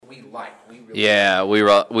we like. We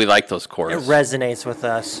really we like those chords. It resonates with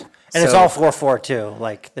us. And it's all 4/4 too.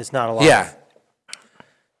 Like, there's not a lot. Yeah.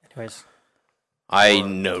 Anyways. I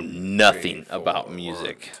know nothing about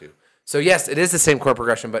music. So yes, it is the same chord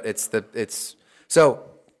progression, but I'm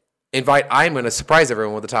going to surprise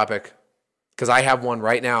everyone with the topic because I have one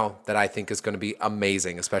right now that I think is going to be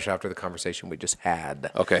amazing, especially after the conversation we just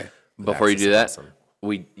had. Okay. Before you do that,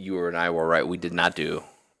 you and I were right. We did not do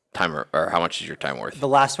timer, or how much is your time worth? The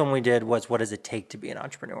last one we did was what does it take to be an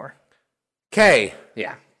entrepreneur? Okay.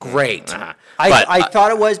 Yeah. Great. Uh-huh. I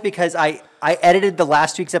thought it was because I edited the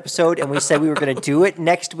last week's episode and we said we were going to do it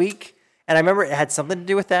next week. And I remember it had something to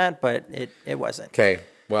do with that, but it wasn't. Okay.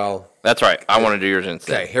 Well, that's right. I want to do yours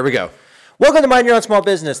instead. Okay. Here we go. Welcome to Mind Your Own Small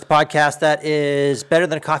Business, the podcast that is better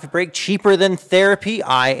than a coffee break, cheaper than therapy.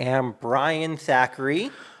 I am Brian Thackeray.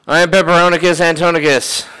 I am Pepperonicus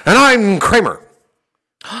Antonicus. And I'm Kramer.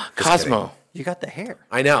 Cosmo. You got the hair.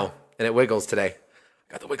 I know. And it wiggles today.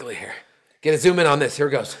 Got the wiggly hair. Get a zoom in on this. Here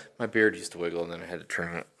it goes. My beard used to wiggle, and then I had to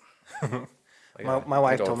trim it. My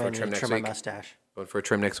wife told me to trim my mustache. Going for a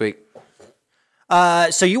trim next week.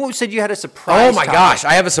 So you said you had a surprise. Oh, my gosh.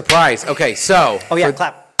 I have a surprise. Okay, so. Oh, yeah,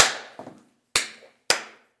 clap.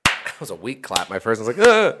 That was a weak clap. My first one was like,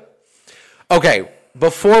 ugh. Okay,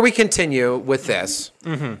 before we continue with this,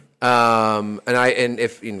 and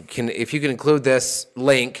if you can include this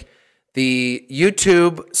link, the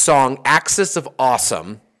YouTube song Axis of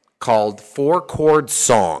Awesome called 4-Chord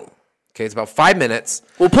Song. Okay, it's about 5 minutes.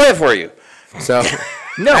 We'll play it for you. So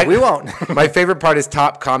no, we won't. My favorite part is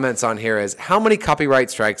top comments on here is how many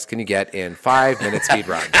copyright strikes can you get in 5-minute speed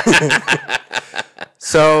run?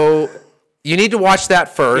 So you need to watch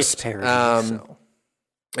that first. It's parody,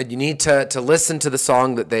 and you need to listen to the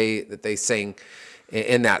song that they sing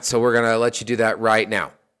in that. So we're gonna let you do that right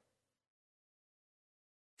now.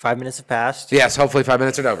 5 minutes have passed. Yes, hopefully 5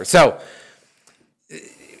 minutes are over. So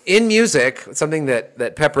in music, something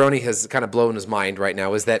that Pepperoni has kind of blown his mind right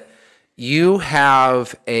now is that you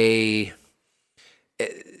have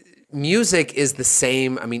music is the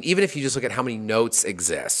same. I mean, even if you just look at how many notes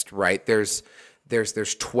exist, right? There's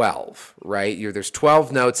 12, right? There's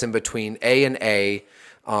 12 notes in between A and A,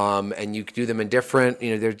 and you can do them in different,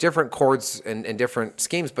 there's different chords and different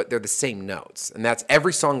schemes, but they're the same notes. And that's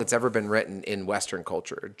every song that's ever been written in Western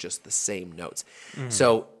culture, just the same notes.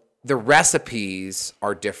 So the recipes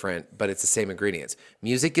are different, but it's the same ingredients.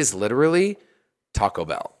 Music is literally Taco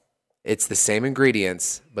Bell. It's the same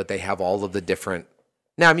ingredients, but they have all of the different.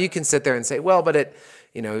 Now, I mean, you can sit there and say, well, but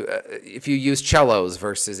if you use cellos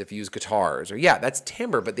versus if you use guitars, or that's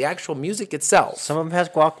timbre, but the actual music itself. Some of them has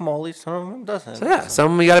guacamole, some of them doesn't. So some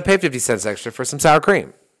of them you got to pay 50 cents extra for some sour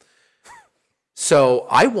cream. So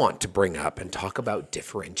I want to bring up and talk about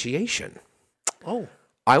differentiation. Oh.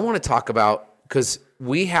 I want to talk about, because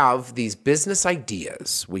we have these business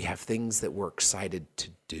ideas. We have things that we're excited to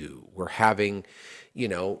do. We're having,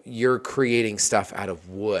 you're creating stuff out of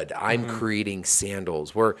wood. I'm creating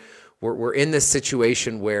sandals. We're in this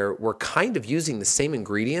situation where we're kind of using the same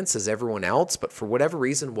ingredients as everyone else, but for whatever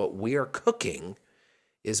reason, what we are cooking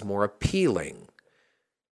is more appealing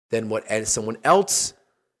than what someone else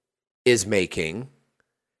is making.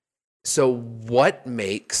 So what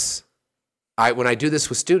makes... when I do this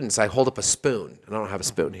with students, I hold up a spoon. And I don't have a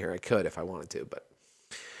spoon here. I could if I wanted to, but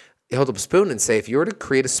I hold up a spoon and say, if you were to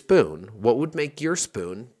create a spoon, what would make your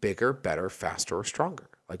spoon bigger, better, faster, or stronger?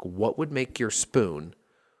 Like, what would make your spoon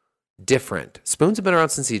different? Spoons have been around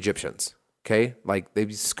since the Egyptians, okay? Like, they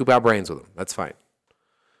scoop out brains with them. That's fine.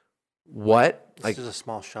 What? This is a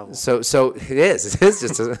small shovel. So it is. It is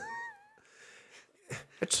just a...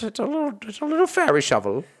 it's a little fairy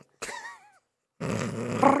shovel.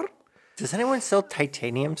 Does anyone sell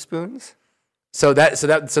titanium spoons? So then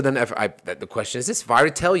the question is this: if I were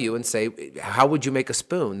to tell you and say, how would you make a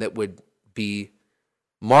spoon that would be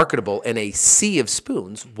marketable in a sea of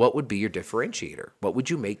spoons? What would be your differentiator? What would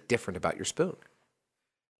you make different about your spoon?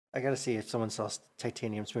 I gotta see if someone sells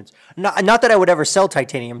titanium spoons. Not that I would ever sell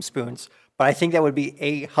titanium spoons, but I think that would be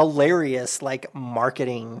a hilarious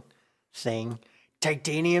marketing thing.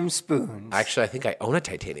 Titanium spoons. Actually, I think I own a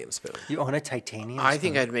titanium spoon. You own a titanium spoon? I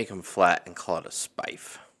think I'd make them flat and call it a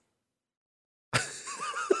spife.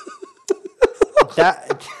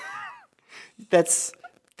 That's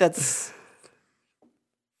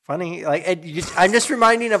funny. I'm just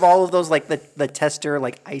reminding of all of those the tester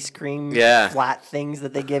ice cream flat things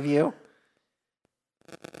that they give you.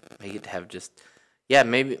 Make it have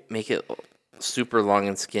maybe make it super long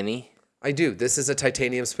and skinny. I do. This is a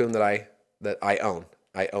titanium spoon that I own.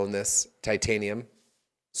 I own this titanium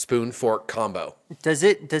spoon fork combo. Does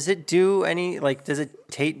it do any does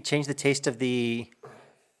it change the taste of the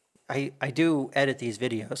I do edit these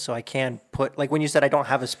videos, so I can put, like when you said I don't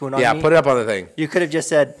have a spoon on Yeah, me. put it up on the thing. You could have just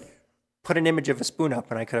said, put an image of a spoon up,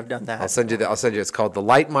 and I could have done that. I'll send you. It's called the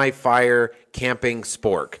Light My Fire Camping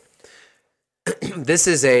Spork. This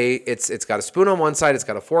is it's got a spoon on one side, it's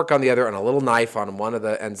got a fork on the other, and a little knife on one of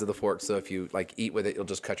the ends of the fork. So if you like eat with it, you'll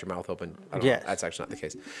just cut your mouth open. I don't know. That's actually not the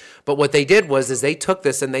case. But what they did was they took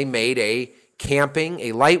this and they made a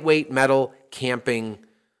lightweight metal camping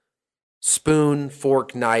spoon,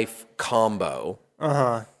 fork, knife combo.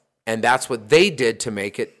 And that's what they did to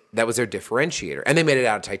make it. That was their differentiator. And they made it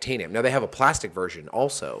out of titanium. Now they have a plastic version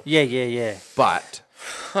also. Yeah. But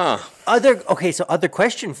other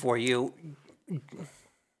question for you.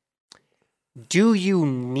 Do you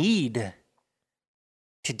need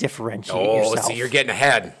to differentiate yourself? See, you're getting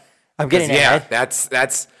ahead. I'm getting ahead. Yeah,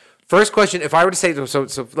 that's first question. If I were to say so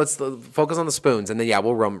let's focus on the spoons, and then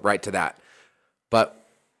we'll run right to that. But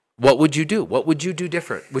what would you do? What would you do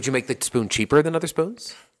different? Would you make the spoon cheaper than other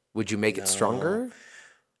spoons? Would you make it stronger?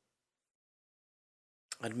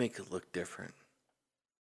 I'd make it look different.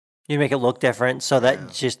 You make it look different so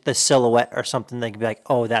that just the silhouette or something, they could be like,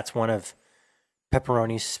 oh, that's one of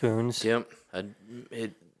Pepperoni's spoons. Yep.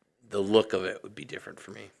 The look of it would be different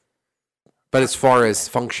for me. But as far as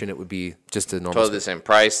function, it would be just a normal Totally spoon. the same.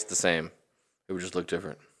 Price, the same. It would just look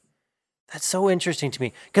different. That's so interesting to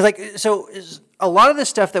me. Because, a lot of the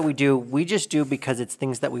stuff that we do, we just do because it's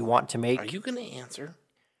things that we want to make. Are you going to answer?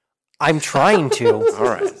 I'm trying to. All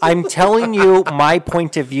right. I'm telling you my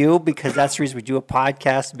point of view because that's the reason we do a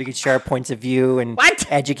podcast. We can share our points of view and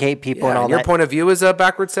educate people and all your that. point of view is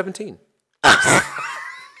backwards 17.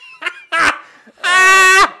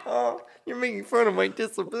 You're making fun of my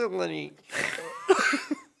disability.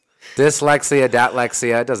 Dyslexia,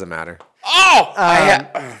 datlexia, it doesn't matter.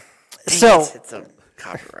 It's a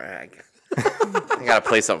copyright. I got to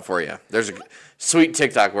play something for you. There's a sweet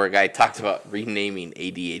TikTok where a guy talked about renaming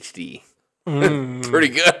ADHD. Pretty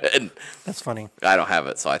good. That's funny. I don't have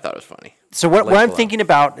it, so I thought it was funny. So what I'm thinking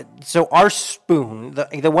about, so our spoon,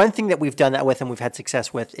 the one thing that we've done that with and we've had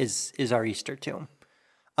success with is our Easter tomb.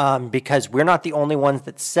 Because we're not the only ones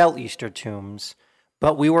that sell Easter tombs,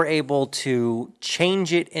 but we were able to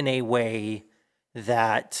change it in a way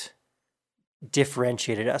that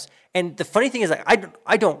differentiated us. And the funny thing is,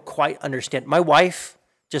 I don't quite understand. My wife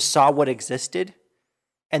just saw what existed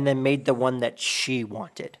and then made the one that she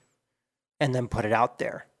wanted and then put it out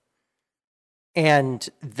there. And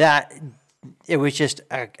that it was just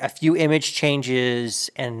a few image changes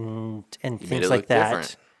and things like that.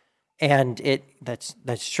 Different. And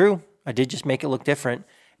that's true. I did just make it look different.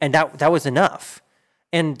 And that was enough.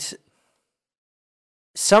 And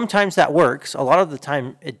sometimes that works. A lot of the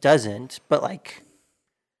time it doesn't. But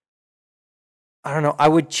I don't know. I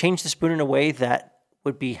would change the spoon in a way that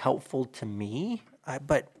would be helpful to me.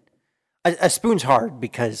 But a spoon's hard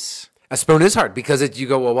because... A spoon is hard because you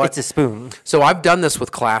go, well, what? It's a spoon. So I've done this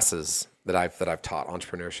with classes that I've taught,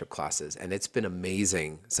 entrepreneurship classes, and it's been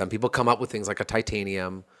amazing. Some people come up with things like a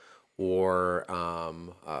titanium, or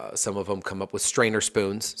some of them come up with strainer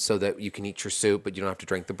spoons so that you can eat your soup, but you don't have to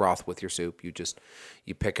drink the broth with your soup.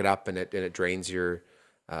 You pick it up and it drains your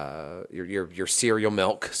cereal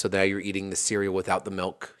milk. So now you're eating the cereal without the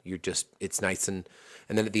milk. It's nice and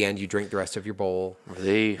then at the end you drink the rest of your bowl. Were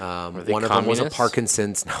they one of communists? them was a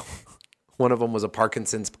Parkinson's. No. One of them was a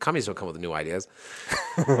Parkinson's. Communists don't come with new ideas.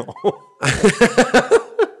 Why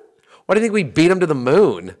do you think we beat them to the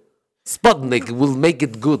moon? Sputnik will make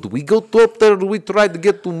it good. We go up there, we try to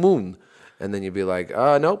get to moon. And then you'd be like,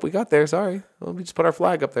 nope, we got there, sorry. Well, we just put our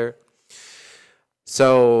flag up there.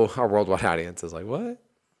 So our worldwide audience is like, what?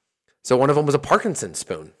 So one of them was a Parkinson's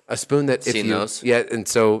spoon. A spoon that if Seen you... those. Yeah, and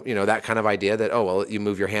so, that kind of idea that, you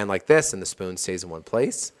move your hand like this and the spoon stays in one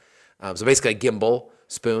place. So basically a gimbal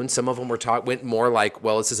spoon. Some of them went more like,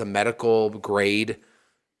 well, this is a medical grade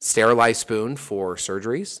sterilized spoon for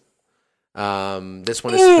surgeries. This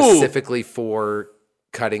one is specifically for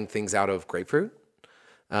cutting things out of grapefruit.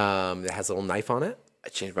 It has a little knife on it. I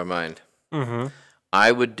changed my mind. Mm-hmm.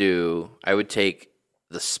 I would take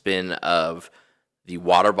the spin of the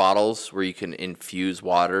water bottles where you can infuse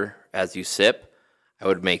water as you sip. I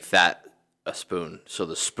would make that a spoon. So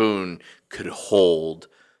the spoon could hold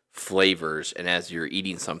flavors, and as you're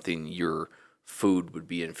eating something, your food would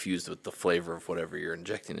be infused with the flavor of whatever you're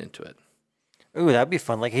injecting into it. Ooh, that'd be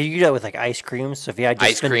fun. You could do that with ice cream. So if you had just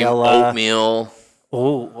Ice cream, vanilla, oatmeal,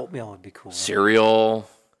 oatmeal would be cool. cereal.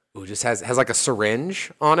 Ooh, just has like a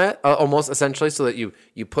syringe on it, almost essentially, so that you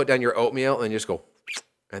put down your oatmeal and you just go,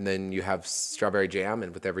 and then you have strawberry jam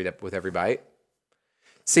and with every bite.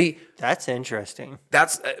 See, That's interesting.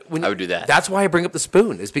 that's when I would do that. That's why I bring up the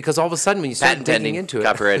spoon. Is because all of a sudden when you start Patent digging pending, into it,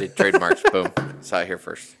 copyrighted, trademarks, boom. Saw it here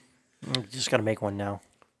first. You just got to make one now.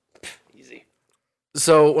 Easy.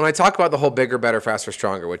 So when I talk about the whole bigger, better, faster,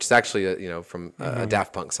 stronger, which is actually from a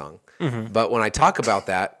Daft Punk song, but when I talk about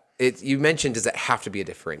that, you mentioned, does it have to be a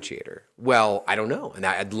differentiator? Well, I don't know, and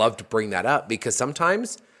I'd love to bring that up because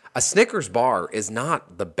sometimes a Snickers bar is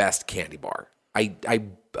not the best candy bar. I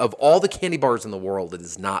of all the candy bars in the world, it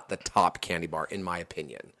is not the top candy bar in my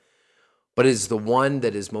opinion, but it is the one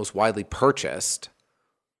that is most widely purchased.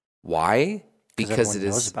 Why? Because it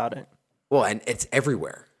knows is about it. well, and it's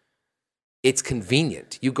everywhere. It's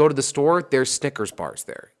convenient. You go to the store, there's Snickers bars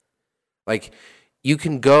there. Like you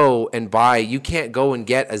can go and buy, you can't go and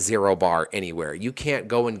get a Zero bar anywhere. You can't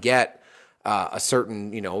go and get a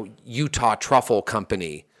certain, Utah truffle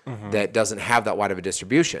company that doesn't have that wide of a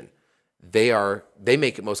distribution. They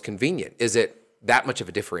make it most convenient. Is it that much of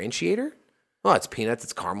a differentiator? Well, it's peanuts,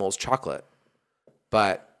 it's caramel, it's chocolate.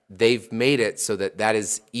 But they've made it so that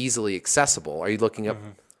is easily accessible. Are you looking up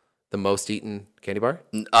the most eaten candy bar?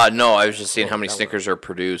 No, I was just seeing how many Snickers are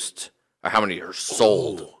produced, or how many are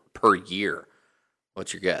sold per year.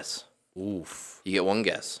 What's your guess? Oof. You get one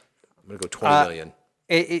guess. I'm going to go 20 million.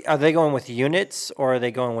 Are they going with units or are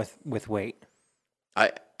they going with weight?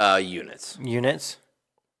 Units. Units?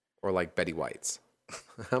 Or like Betty White's.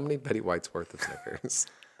 How many Betty White's worth of Snickers?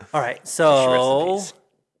 All right, so Rest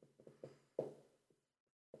in peace.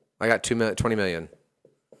 I got 20 million.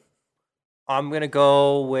 I'm going to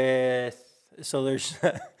go with, so there's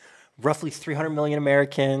roughly 300 million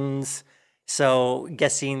Americans. So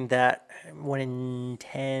guessing that 1 in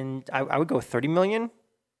 10, I would go with 30 million.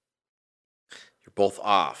 You're both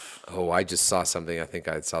off Oh, I just saw something. I think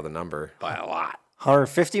I saw the number. by a lot.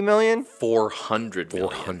 150 million? 400 million.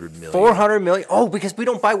 400 million. 400 million. Oh, because we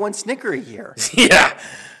don't buy one Snicker a year. Yeah.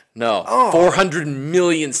 No. 400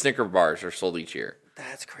 million Snicker bars are sold each year.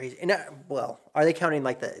 That's crazy. And are they counting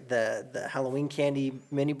like the Halloween candy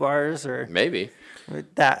mini bars or Maybe.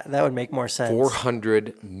 that would make more sense.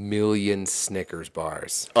 400 million Snickers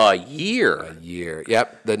bars A year. a year.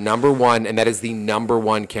 Yep, the number one, and that is the number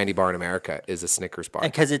one candy bar in America is a Snickers bar.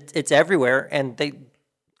 Because it's everywhere, and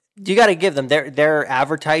you got to give them their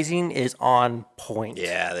advertising is on point.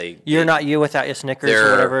 Yeah, You're not you without your Snickers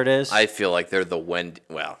or whatever it is. I feel like they're the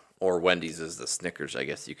Wendy's is the Snickers, I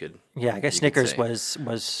guess you could. Yeah, I guess you could Snickers say.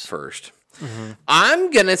 was First.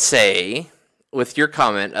 I'm going to say, with your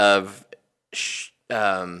comment of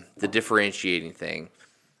the differentiating thing,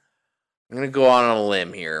 I'm going to go on a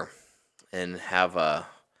limb here and have I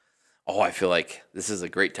feel like this is a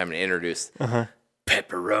great time to introduce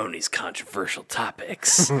Pepperoni's controversial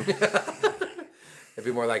topics. It'd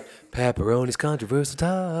be more like pepperoni's controversial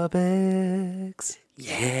topics.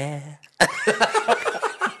 yeah.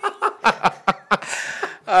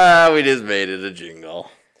 We just made it a jingle.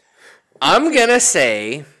 I'm going to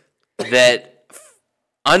say that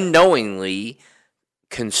unknowingly,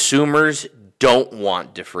 consumers don't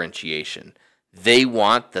want differentiation. They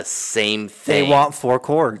want the same thing. They want 4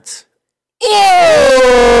 chords. Oh!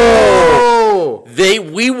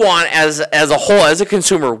 We want as a whole, as a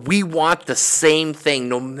consumer, we want the same thing,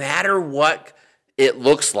 no matter what it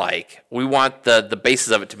looks like. We want the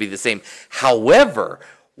basis of it to be the same. However,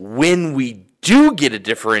 when we do get a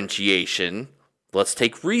differentiation, let's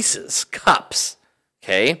take Reese's Cups.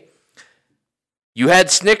 Okay, you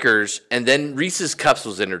had Snickers, and then Reese's Cups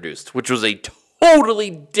was introduced, which was a totally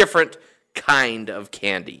different kind of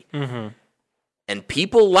candy, and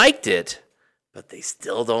people liked it. But they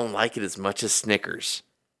still don't like it as much as Snickers.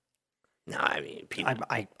 No, I mean, people.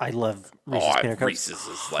 I love Reese's peanut cups. Reese's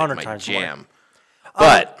is like 100 my times jam. more.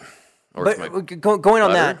 But Going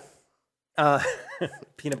on butter? that,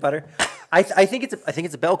 peanut butter. I think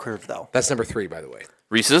it's a bell curve though. That's number 3, by the way.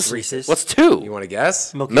 Reese's. What's 2? You want to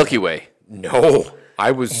guess? Milky Way. No,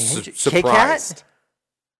 I was Kit surprised. Kat?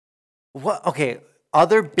 What? Okay,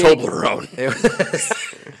 other big. Toblerone.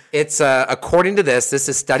 It's according to this is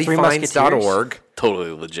studyfinds.org.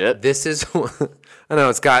 Totally legit. This is I know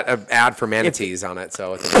it's got an ad for manatees on it,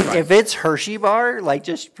 so it's fine. If it's Hershey bar, like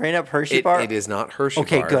just print up Hershey bar. It is not Hershey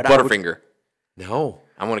Okay, bar. good. Butterfinger. No.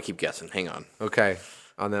 I want to keep guessing. Hang on. Okay.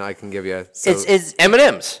 And then I can give you. So, It's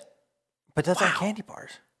M&M's. but those aren't candy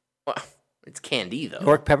bars. Well, it's candy though.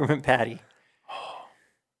 York peppermint patty.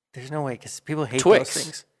 There's no way because people hate Twix. those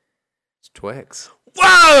things. it's Twix.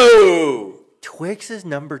 Whoa! Twix is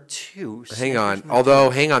number 2. Hang on. Although,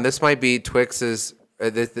 hang on. This might be Twix's.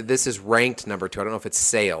 This is ranked number 2. I don't know if it's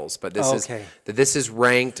sales, but this is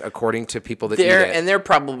ranked according to people that eat it. And they're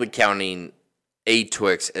probably counting a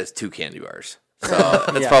Twix as 2 candy bars. So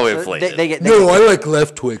that's probably so inflated. They get No, I like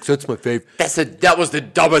left Twix. That's my favorite. That was the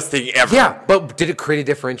dumbest thing ever. Yeah, but did it create a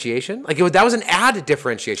differentiation? That was an added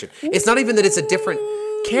differentiation. It's not even that it's a different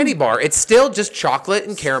candy bar. It's still just chocolate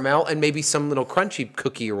and caramel and maybe some little crunchy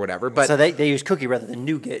cookie or whatever. But so they use cookie rather than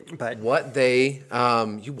nougat. But what they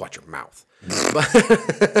you watch your mouth.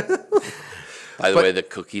 By the way, the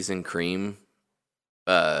cookies and cream,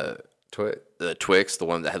 the Twix, the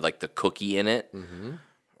one that had like the cookie in it,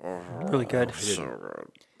 really good. so good.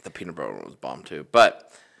 The peanut butter one was bomb too.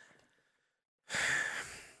 But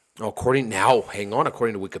According to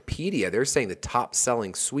Wikipedia, they're saying the top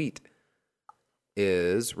selling sweet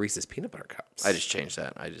is Reese's peanut butter cups. I just changed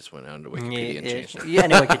that. I just went on to Wikipedia and changed it. Yeah,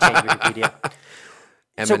 anyone can change Wikipedia.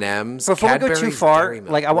 M&M's. So before we go too far, Dairy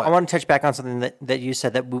Milk. I want to touch back on something that you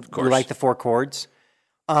said that we like the 4 chords.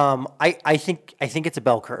 I think it's a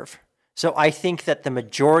bell curve. So I think that the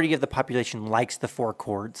majority of the population likes the 4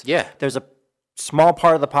 chords. Yeah. There's a small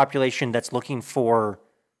part of the population that's looking for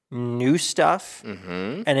new stuff,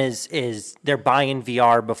 and is they're buying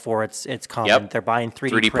VR before it's common. Yep. They're buying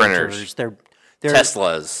 3D, 3D printers. They're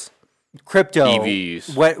Teslas. crypto,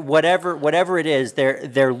 EVs. whatever it is,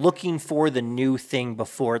 they're looking for the new thing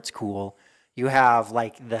before it's cool. You have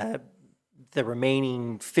like the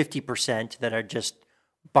remaining 50% that are just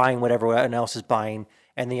buying whatever everyone else is buying,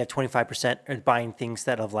 and then you have 25% are buying things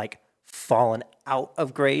that have like fallen out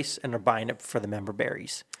of grace and are buying it for the member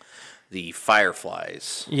berries. The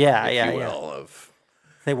Fireflies. Yeah, if yeah, you yeah. will, of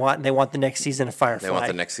They want the next season of Firefly. They want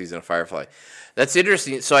the next season of Firefly. That's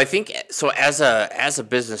interesting. So I think as a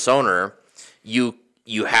business owner, you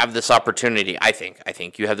have this opportunity. I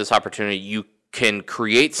think you have this opportunity. You can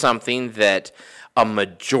create something that a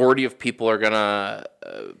majority of people are gonna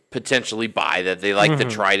potentially buy, that they like the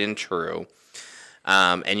tried and true.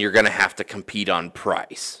 And you're going to have to compete on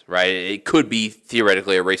price, right? It could be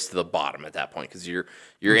theoretically a race to the bottom at that point because you're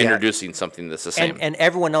introducing something that's the same. And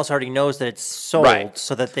everyone else already knows that it's sold, Right.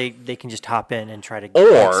 so that they can just hop in and try to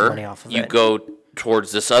get some money off of you it. go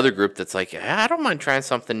towards this other group that's like, I don't mind trying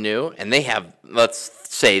something new. And they have, let's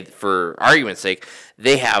say for argument's sake,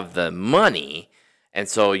 they have the money. And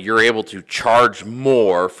so you're able to charge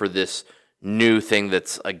more for this new thing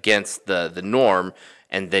that's against the norm.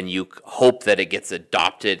 And then you hope that it gets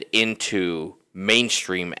adopted into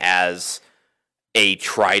mainstream as a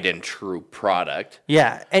tried and true product.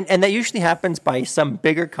 Yeah, and that usually happens by some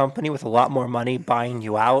bigger company with a lot more money buying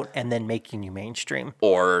you out and then making you mainstream.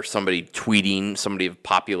 Or somebody of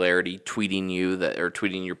popularity tweeting you or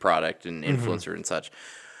tweeting your product and influencer and such.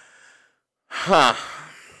 Huh.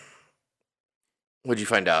 What'd you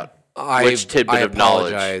find out? Which tidbit of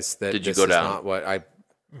knowledge that did you this go is down? Not what I.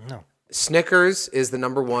 No. Snickers is the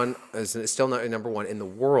number one. Is still not number one in the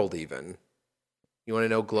world. Even you want to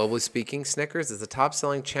know, globally speaking, Snickers is the top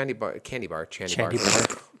selling candy bar.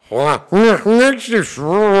 Hold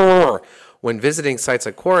on. When visiting sites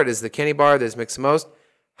like Quora, it is the candy bar that is mixed the most.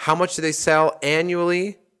 How much do they sell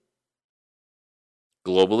annually?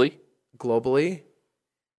 Globally,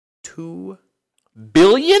 2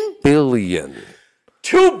 billion.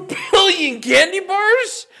 2 billion candy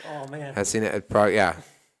bars? Oh man. I've seen it. Probably, yeah.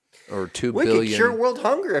 Or 2 We billion. could cure world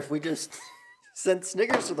hunger if we just sent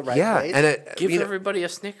Snickers to the right place. and it, Give everybody a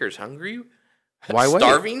Snickers. Hungry? Why wait?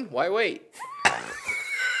 Starving? Why wait?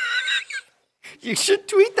 You should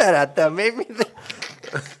tweet that at them. Maybe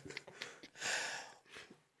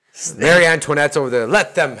Marie Antoinette's over there.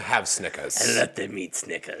 Let them have Snickers. And let them eat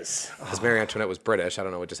Snickers. Because Marie Antoinette was British. I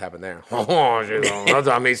don't know what just happened there. Let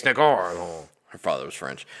them eat Snickers. Her father was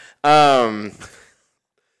French.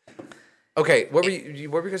 Okay, what were you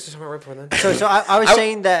guys talking about right before then? So I was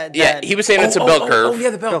saying that. Yeah, he was saying it's a bell curve. Oh, yeah,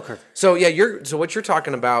 the bell curve. So yeah, so what you're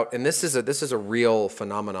talking about, and this is a real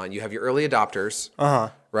phenomenon. You have your early adopters,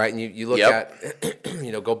 right? And you look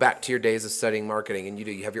at, go back to your days of studying marketing, and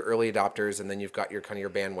you have your early adopters, and then you've got your kind of your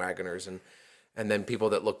bandwagoners, and then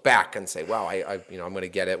people that look back and say, wow, I'm going to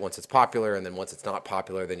get it once it's popular, and then once it's not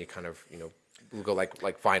popular, then you kind of go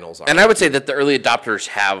like finals are. And I would say that the early adopters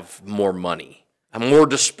have more money. More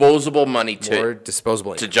disposable money to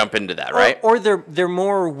jump into that, right? Or they're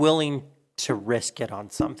more willing to risk it on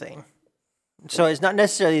something. So it's not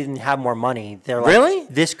necessarily they have more money. They're like, Really?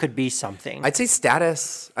 This could be something. I'd say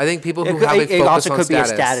status. I think people who It have a focus also on could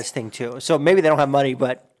status. be a status thing too. So maybe they don't have money,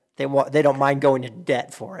 but they don't mind going to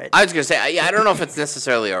debt for it. I was gonna say, I don't know if it's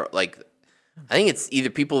necessarily like. I think it's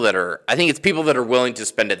people that are willing to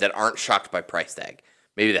spend it that aren't shocked by price tag.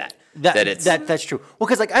 Maybe That's true. Well,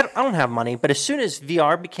 because I don't have money, but as soon as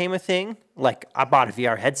VR became a thing, like I bought a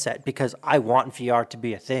VR headset because I want VR to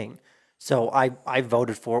be a thing. So I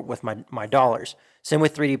voted for it with my dollars. Same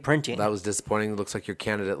with 3D printing. That was disappointing. It looks like your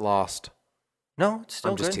candidate lost. No, it's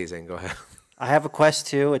still I'm just good. teasing. Go ahead. I have a Quest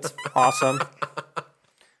 2. It's awesome.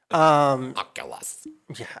 Oculus.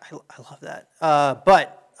 Yeah, I love that.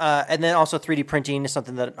 And then also 3D printing is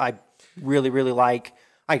something that I really, really like.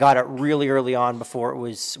 I got it really early on before it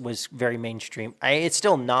was very mainstream. It's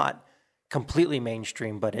still not completely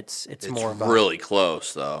mainstream, but it's more of a, really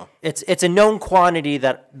close though. it's a known quantity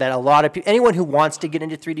that a lot of people, anyone who wants to get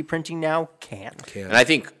into 3D printing now can. And I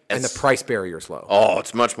think And the price barrier is low. oh,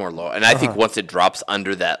 it's much more low. And I think once it drops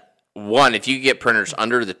under that one, if you get printers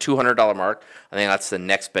under the $200 mark, I think that's the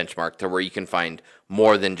next benchmark to where you can find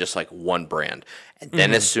more than just like one brand. And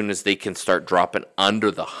then as soon as they can start dropping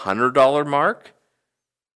under the $100 mark,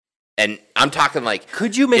 and I'm talking like,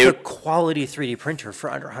 Could you make a quality 3D printer for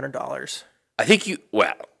under $100? I think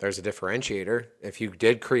There's a differentiator. If you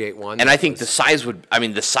did create one. and I think the size would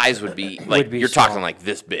be like, be you're small. talking like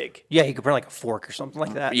this big. Yeah, you could print like a fork or something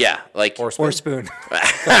like that. Yeah, like, Or a spoon.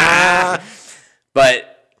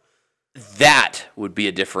 but that would be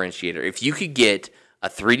a differentiator. If you could get a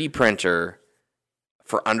 3D printer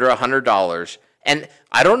for under $100, and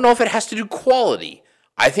I don't know if it has to do quality.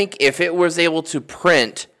 I think if it was able to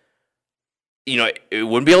print, it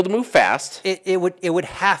wouldn't be able to move fast. It would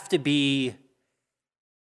have to be.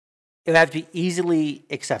 It would have to be easily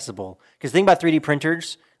accessible. Because the thing about 3D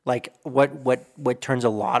printers, like what turns a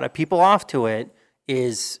lot of people off to it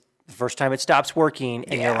is the first time it stops working,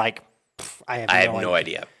 and you're like, I have no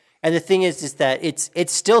idea. And the thing is that it's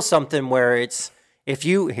still something where it's if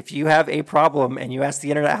you have a problem and you ask the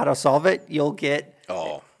internet how to solve it, you'll get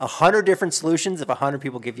 100 different solutions if 100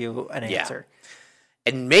 people give you an answer.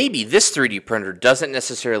 And maybe this 3D printer doesn't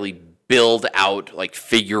necessarily build out like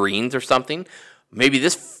figurines or something. Maybe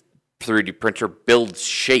this 3D printer builds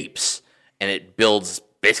shapes, and it builds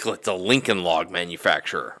basically it's a Lincoln Log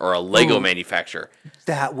manufacturer or a Lego manufacturer.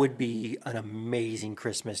 That would be an amazing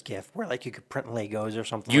Christmas gift where like you could print Legos or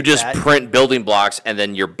something You like just that. print building blocks, and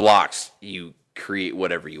then your blocks, you create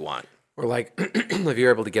whatever you want. Or like if you're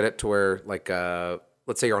able to get it to where like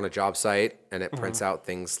let's say you're on a job site and it prints out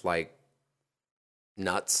things like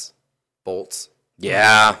nuts, bolts.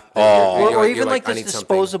 Yeah. Or you're even like I this need something.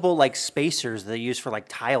 disposable like spacers they use for like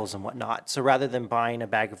tiles and whatnot. So rather than buying a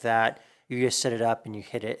bag of that, you just set it up and you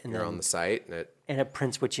hit it and You're then on the site and it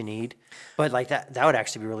prints what you need. But like that would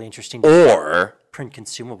actually be really interesting. Or Print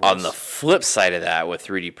consumables. on the flip side of that with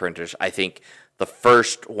 3D printers, I think the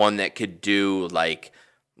first one that could do like,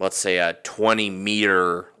 let's say a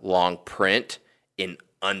 20-meter long print in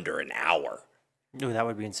under an hour. No, that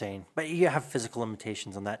would be insane. But you have physical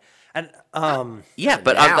limitations on that. And Yeah,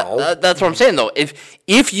 but now- that's what I'm saying though.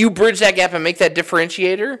 If you bridge that gap and make that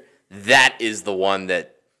differentiator, that is the one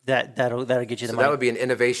that'll get you the so money. that would be an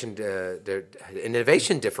innovation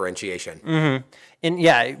differentiation. And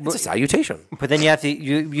yeah, It's a salutation. but then you have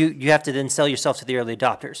to then sell yourself to the early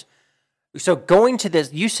adopters. So going to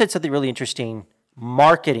this, you said something really interesting.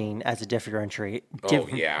 Marketing as a differentiator. Oh,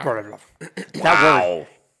 yeah. That word,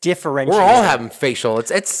 differentiator. We're all having facial.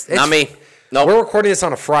 It's Not me. No, We're recording this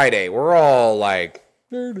on a Friday. We're all like,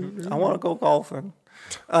 I want to go golfing.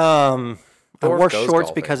 I wore goes shorts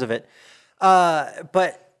golfing. because of it.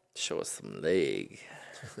 But show us some leg.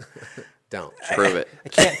 don't. Prove it. I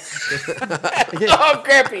can't. Oh, I'm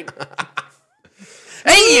cramping.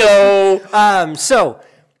 Hey yo. So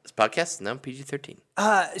This podcast is now PG-13.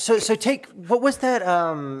 So take what was that?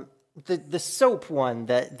 The soap one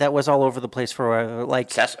that was all over the place for a while, like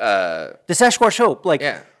the Sasquatch soap, like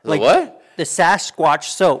Yeah. The like what? The Sasquatch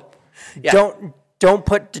soap. Yeah. Don't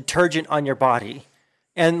put detergent on your body,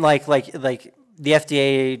 and like the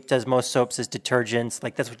FDA does most soaps as detergents.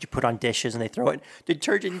 Like that's what you put on dishes and they throw it.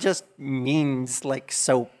 Detergent just means like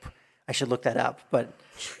soap. I should look that up, but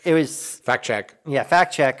it was Fact check. yeah.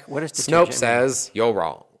 Fact check. What is detergent? Snope says you're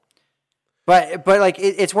wrong. But like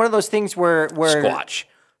it's one of those things where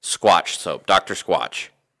Squatch soap. Dr. Squatch.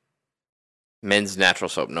 Men's natural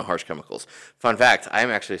soap, no harsh chemicals. Fun fact, I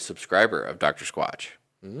am actually a subscriber of Dr. Squatch.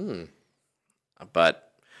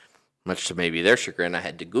 But much to maybe their chagrin, I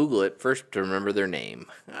had to Google it first to remember their name.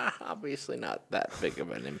 Obviously not that big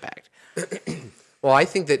of an impact. Well, I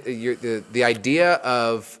think that the idea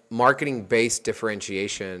of marketing-based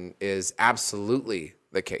differentiation is absolutely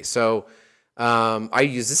the case. So I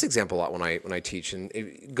use this example a lot when I teach. And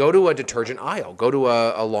go to a detergent aisle. Go to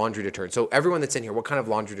a laundry detergent. So everyone that's in here, what kind of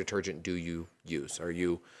laundry detergent do you use? Are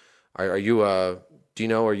you a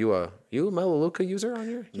Melaleuca user on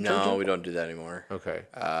your detergent? No, we don't do that anymore. Okay.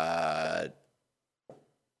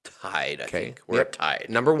 Tide, I think. We're at Tide.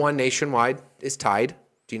 Number one nationwide is Tide.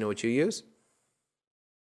 Do you know what you use?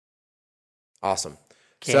 Awesome.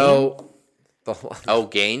 Gain? So Oh,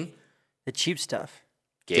 Gain? the cheap stuff.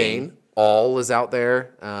 Gain. All is out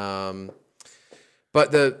there.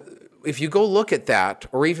 But if you go look at that,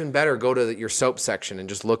 or even better, go to your soap section and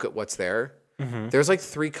just look at what's there. There's like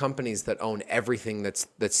 3 companies that own everything that's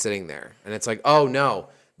sitting there. And it's like, oh no,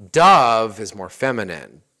 Dove is more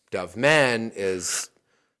feminine. Dove Men is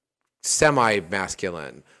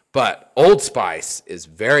semi-masculine. But Old Spice is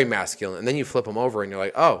very masculine. And then you flip them over and you're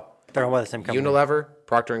like, oh, They're all by the same company. Unilever,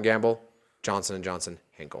 Procter & Gamble, Johnson & Johnson,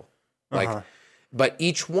 Henkel. Like, but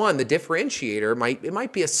each one, the differentiator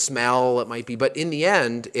might be a smell, it might be, but in the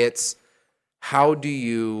end, it's how do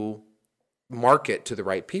you market to the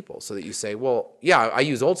right people so that you say, well, yeah, I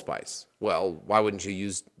use Old Spice. Well, why wouldn't you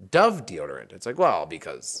use Dove deodorant? It's like, well,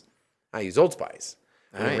 because I use Old Spice.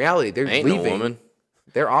 And in reality, they're leaving. No woman.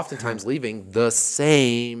 They're oftentimes leaving the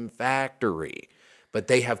same factory, but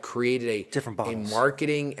they have created a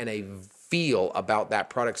marketing and a feel about that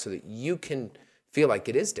product so that you can feel like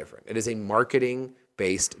it is different. It is a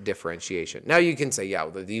marketing-based differentiation. Now you can say, yeah,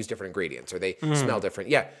 well, they use different ingredients or they smell different.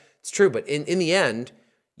 Yeah, it's true. But in the end,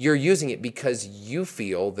 you're using it because you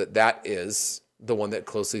feel that is the one that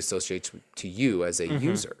closely associates to you as a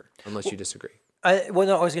user, unless you disagree. Well,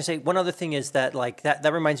 no, I was going to say one other thing is that like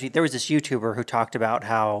that reminds me, there was this YouTuber who talked about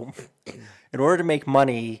how in order to make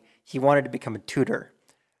money, he wanted to become a tutor.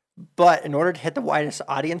 But in order to hit the widest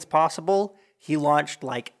audience possible, he launched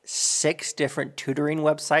like 6 different tutoring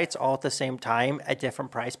websites all at the same time at different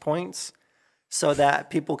price points so that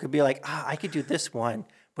people could be like, I could do this one,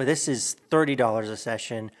 but this is $30 a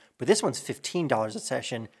session, but this one's $15 a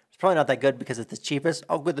session. It's probably not that good because it's the cheapest.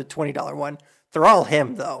 I'll go with the $20 one. They're all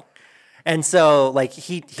him though. And so like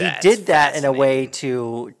he did that in a way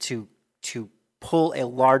to pull a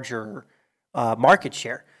larger market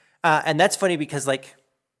share. And that's funny because like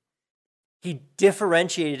he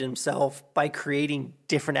differentiated himself by creating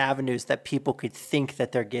different avenues that people could think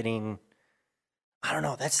that they're getting. I don't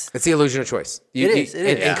know. It's the illusion of choice. It is.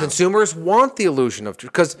 And consumers want the illusion of,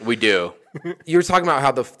 because we do. You're talking about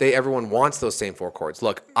how everyone wants those same 4 chords.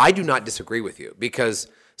 Look, I do not disagree with you because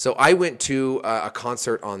so I went to a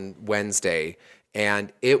concert on Wednesday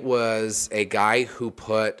and it was a guy who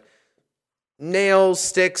put nails,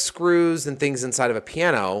 sticks, screws, and things inside of a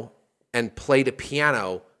piano and played a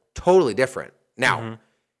piano totally different. Now,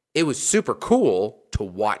 it was super cool to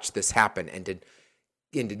watch this happen and to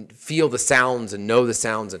feel the sounds and know the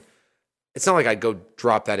sounds. And it's not like I'd go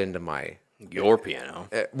drop that into your piano.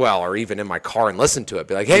 Or even in my car and listen to it.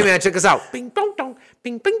 Be like, hey, man, check us out. Bing, bong, dong,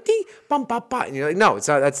 bing, bing, dee, bum, ba, ba. And you're like, no, it's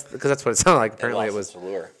not. That's because that's what it sounded like. Apparently it was.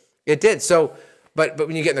 It did. So, but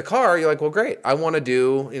when you get in the car, you're like, well, great. I want to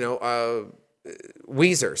do,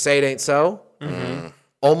 Weezer, Say It Ain't So.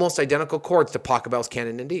 Almost identical chords to Pachelbel's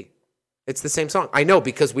Canon in D. It's the same song. I know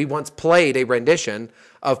because we once played a rendition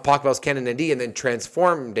of Pachelbel's Canon in D and then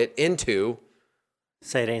transformed it into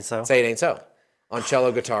Say It Ain't So. Say It Ain't So on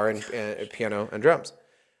cello, guitar, and piano and drums.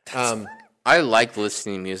 I like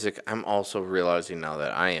listening to music. I'm also realizing now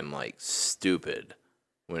that I am like stupid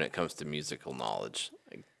when it comes to musical knowledge.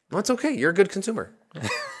 Well, it's okay. You're a good consumer.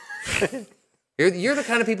 You're the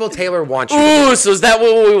kind of people Taylor wants you to be. So is that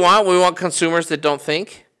what we want? We want consumers that don't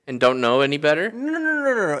think and don't know any better?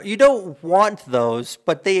 No. You don't want those,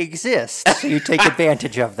 but they exist. So you take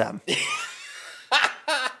advantage of them.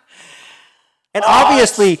 And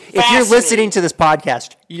obviously, if you're listening to this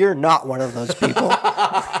podcast, you're not one of those people.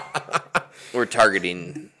 We're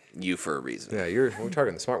targeting you for a reason. Yeah, we're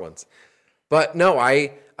targeting the smart ones. But no,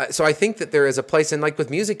 so I think that there is a place, and like with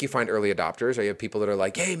music, you find early adopters, or you have people that are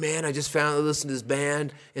like, hey, man, I just listened to this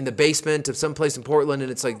band in the basement of someplace in Portland,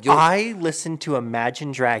 and it's like... I listened to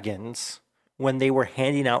Imagine Dragons when they were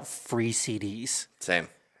handing out free CDs. Same.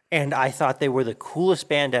 And I thought they were the coolest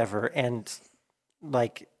band ever, and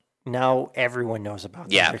like now everyone knows about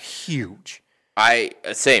them. Yeah. They're huge.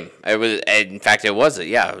 Same. In fact, it was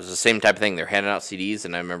the same type of thing. They're handing out CDs,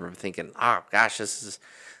 and I remember thinking, oh, gosh, this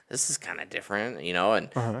is kind of different,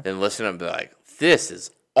 and then listening and be like, this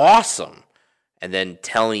is awesome. And then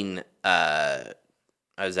telling, I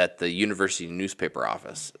was at the university newspaper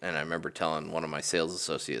office, and I remember telling one of my sales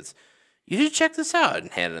associates, you should check this out,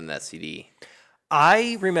 and handing them that CD.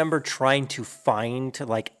 I remember trying to find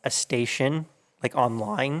like a station like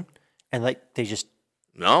online, and like they just...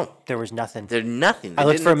 No. There was nothing. There's nothing. I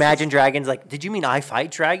looked for Imagine Dragons. Like, did you mean I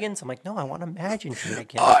Fight Dragons? I'm like, no, I want Imagine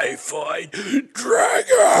Dragons. I Fight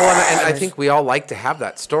Dragons. Well, and I think we all like to have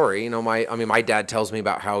that story. My dad tells me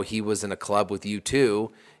about how he was in a club with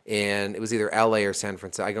U2, and it was either L.A. or San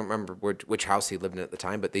Francisco. I don't remember which house he lived in at the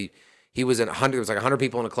time, but he was in 100. There was like 100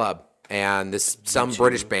 people in a club, and some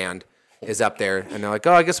British band is up there, and they're like,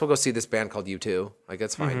 oh, I guess we'll go see this band called U2. Like,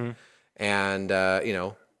 that's fine. And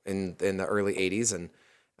in the early 80s, and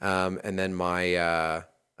And then my,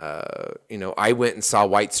 I went and saw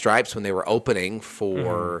White Stripes when they were opening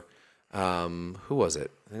for, who was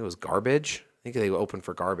it? I think it was Garbage. I think they opened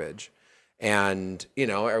for Garbage. And,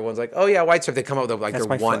 everyone's like, oh, yeah, White Stripes. They come up with like That's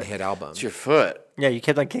their my one foot. hit album. It's your foot. Yeah, you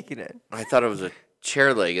kept on kicking it. I thought it was a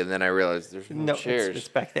chair leg, and then I realized there's no No, chairs. it's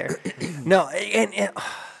back there. No, and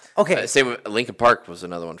okay. Same with Lincoln Park was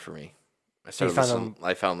another one for me. found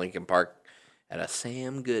I found Lincoln Park at a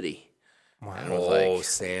Sam Goody. Wow. And I was like,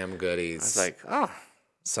 Sam Goodies. I was like, oh.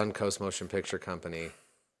 Suncoast Motion Picture Company. I don't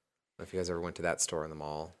know if you guys ever went to that store in the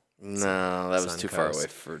mall. No, that was too far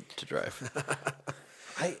Suncoast. away to drive.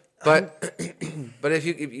 But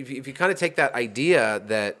if you kind of take that idea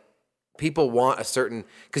that people want a certain,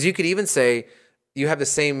 because you could even say you have the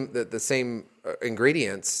same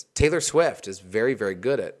ingredients. Taylor Swift is very, very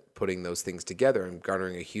good at putting those things together and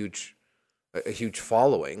garnering a huge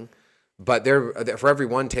following. But for every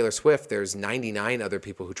one Taylor Swift, there's 99 other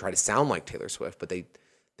people who try to sound like Taylor Swift, but they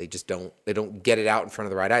just don't get it out in front of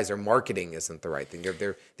the right eyes. Their marketing isn't the right thing.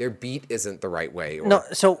 Their beat isn't the right way. Or, No,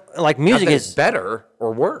 so like music is better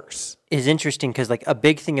or worse. Is interesting because like a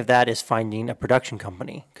big thing of that is finding a production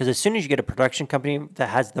company. Because as soon as you get a production company that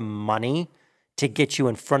has the money to get you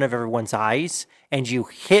in front of everyone's eyes and you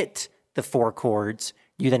hit the 4 chords,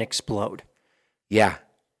 you then explode. Yeah.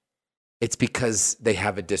 It's because they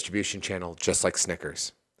have a distribution channel just like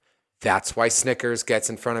Snickers. That's why Snickers gets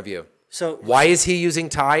in front of you. So why is he using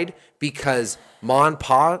Tide? Because Ma and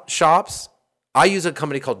Pa shops, I use a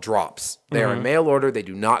company called Drops. They are a mail order. They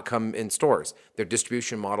do not come in stores. Their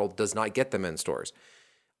distribution model does not get them in stores.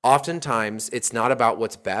 Oftentimes, it's not about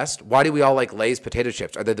what's best. Why do we all like Lay's potato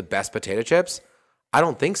chips? Are they the best potato chips? I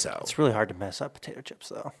don't think so. it's really hard to mess up potato chips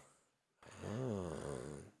though.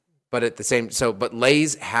 But at the same, but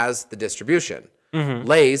Lay's has the distribution.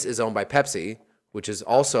 Lay's is owned by Pepsi, which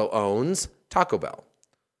also owns Taco Bell.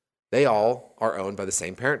 They all are owned by the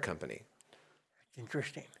same parent company.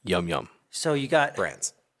 Interesting. Yum, yum. So you got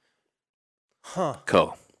Brands.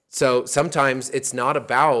 Cool. So sometimes it's not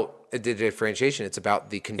about the differentiation. It's about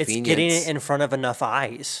the convenience. it's getting it in front of enough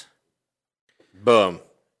eyes. Boom.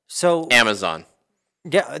 So Amazon.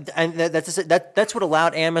 yeah, and that's what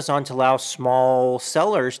allowed Amazon to allow small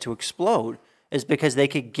sellers to explode is because they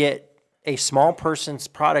could get a small person's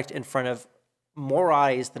product in front of more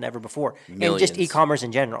eyes than ever before, and just Millions. e-commerce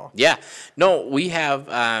in general. Yeah. No, we have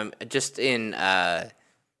just in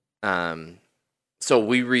so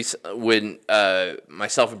when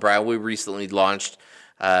myself and Brian, we recently launched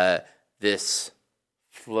this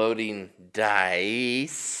floating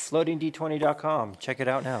dice. FloatingD20.com. Check it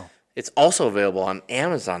out now. It's also available on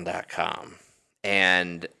Amazon.com.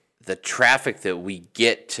 And the traffic that we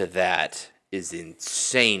get to that is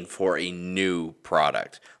insane for a new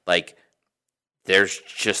product. Like, there's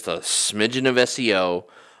just a smidgen of SEO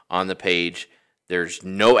on the page. There's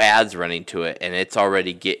no ads running to it, and it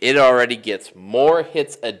already gets more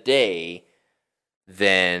hits a day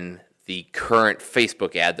than the current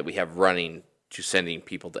Facebook ad that we have running to sending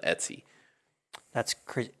people to Etsy. That's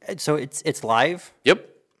crazy. So it's live. Yep.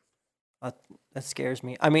 That scares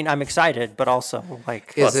me. I mean, I'm excited, but also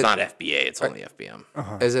like Well, Is it's it- not FBA. It's only FBM.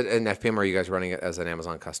 Is it an FPM or are you guys running it as an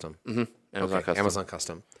Amazon custom? Amazon Okay, custom. Amazon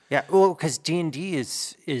custom. yeah. Well, because D&D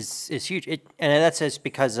is huge, and that's just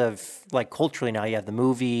because of like culturally now. You have the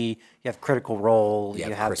movie, you have Critical Role, Yeah,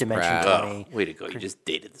 you have Chris Dimension Pratt. 20. Way to go. You just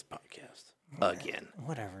dated this podcast again.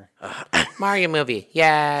 Whatever. Mario movie.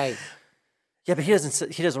 Yay. Yeah, but he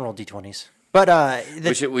doesn't roll D20s. But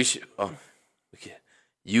We should.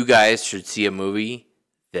 You guys should see a movie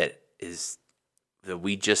that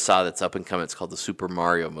we just saw that's up and coming. It's called the Super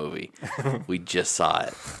Mario movie. We just saw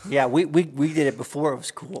it. yeah, we did it before it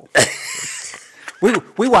was cool.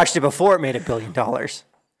 we watched it before it made $1 billion.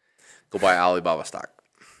 Go buy Alibaba stock.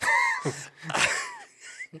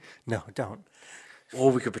 No, don't. Oh,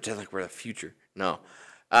 we could pretend like we're the future. No.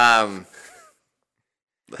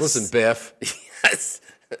 Listen, Biff. Yes.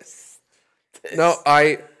 No,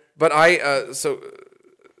 so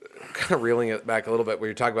kind of reeling it back a little bit where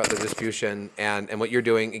you're talking about the distribution and what you're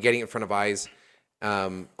doing and getting in front of eyes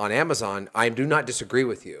on Amazon, I do not disagree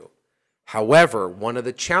with you. However, one of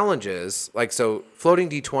the challenges, floating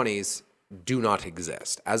D20s do not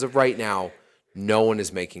exist. As of right now, no one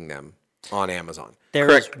is making them on Amazon.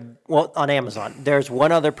 On Amazon. There's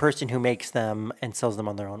one other person who makes them and sells them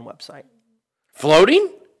on their own website. Floating?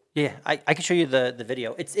 Yeah, I can show you the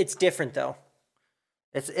video. It's different though.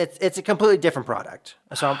 It's a completely different product,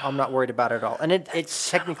 so I'm not worried about it at all. And it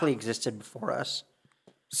technically existed before us.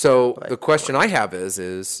 So the question I have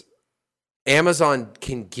is Amazon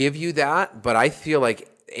can give you that, but I feel like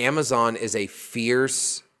Amazon is a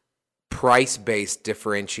fierce price-based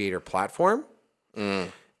differentiator platform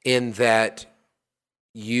in that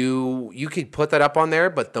you could put that up on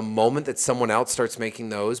there, but the moment that someone else starts making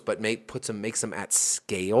those, but makes them at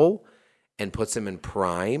scale and puts them in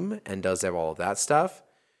prime and does have all of that stuff,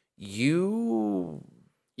 I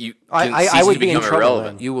would be in trouble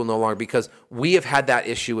then. you will no longer, because we have had that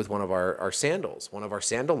issue with one of our sandals. One of our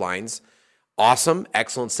sandal lines, awesome,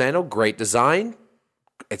 excellent sandal, great design.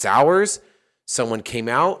 It's ours. Someone came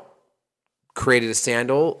out, created a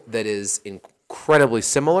sandal that is incredibly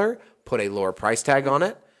similar, put a lower price tag on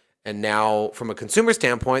it. And now from a consumer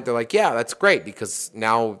standpoint, they're like, yeah, that's great, because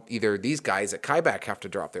now either these guys at Kaibak have to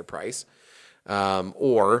drop their price,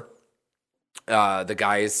 or the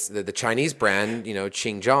guys, the Chinese brand,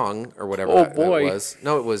 Xinjiang or whatever that was.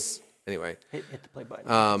 No, it was, anyway. Hit the play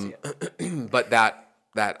button. But that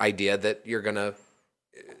idea that you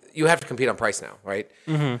have to compete on price now, right?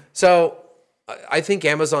 Mm-hmm. So I think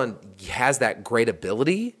Amazon has that great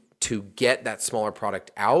ability to get that smaller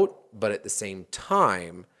product out, but at the same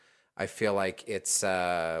time, I feel like it's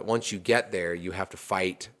once you get there, you have to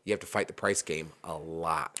fight the price game a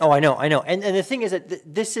lot. Oh, I know. And the thing is that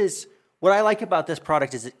this is what I like about this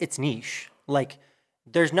product is it's niche. Like,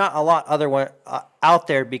 there's not a lot other one out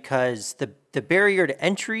there, because the barrier to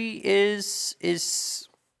entry is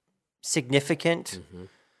significant.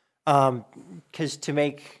 Because to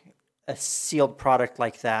make a sealed product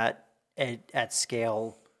like that at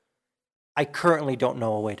scale, I currently don't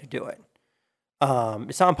know a way to do it.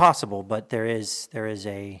 It's not impossible, but there's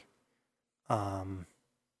a barrier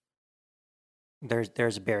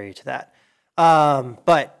to that.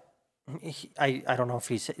 But I don't know if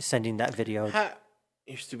he's sending that video.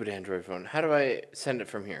 Your stupid Android phone. How do I send it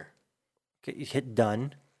from here? Okay, you hit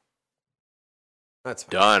done. That's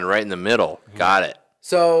fine. Done, right in the middle. Got it.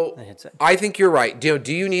 So I think you're right. Do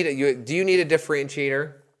you need a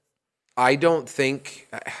differentiator? I don't think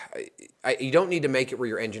you don't need to make it where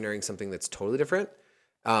you're engineering something that's totally different.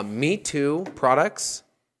 Me Too products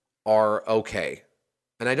are okay.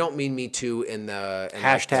 And I don't mean Me Too in the...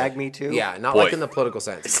 Hashtag Me Too? Yeah, not like in the political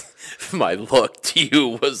sense. My look to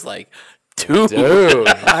you was like, dude.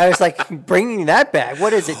 I was like, bringing that back.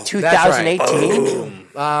 What is it, 2018?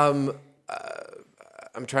 Right.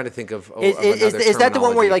 I'm trying to think of is that the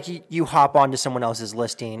one where you hop onto someone else's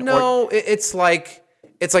listing? No, it's like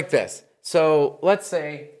this. So let's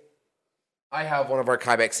say I have one of our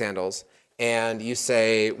Kaibak sandals, and you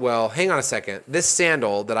say, well, hang on a second. This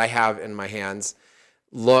sandal that I have in my hands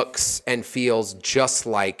looks and feels just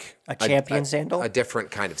like a Champion sandal? A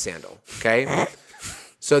different kind of sandal, okay?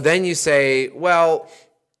 So then you say, well,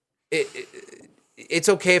 it's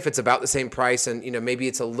okay if it's about the same price, and maybe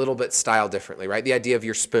it's a little bit styled differently, right? The idea of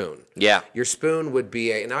your spoon. Yeah. Your spoon would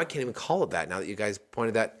be and now I can't even call it that now that you guys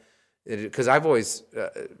pointed that, because I've always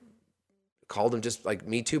called them just like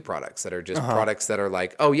Me Too products that are just products that are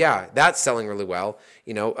like, oh yeah, that's selling really well.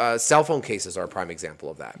 Cell phone cases are a prime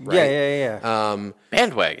example of that, right? Yeah.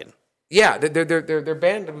 Bandwagon. Yeah, they're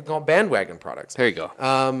we call them bandwagon products. There you go.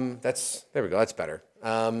 There we go. That's better.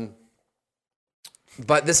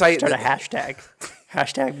 But this I start a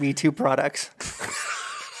hashtag Me Too products.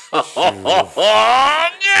 Oh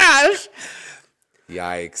gosh!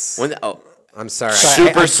 Yikes! I'm sorry.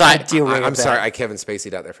 Super side. I'm sorry. I Kevin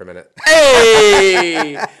Spacey'd out there for a minute.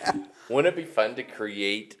 Hey! Wouldn't it be fun to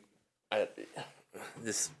create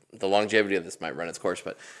this? The longevity of this might run its course,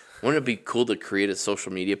 but wouldn't it be cool to create a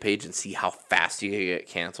social media page and see how fast you can get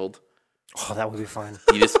canceled? Oh, that would be fun.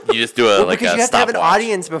 You just do a because you have to have an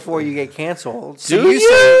audience before you get canceled. So do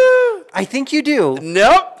you? I think you do.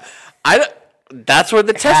 Nope. That's where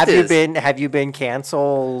the test is. Have you been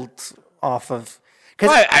canceled off of?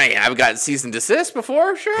 Well, I've gotten cease and desist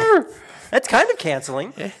before. Sure. That's kind of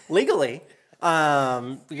canceling legally.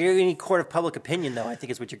 Any court of public opinion, though, I think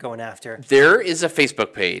is what you're going after. There is a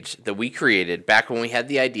Facebook page that we created back when we had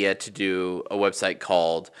the idea to do a website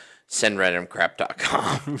called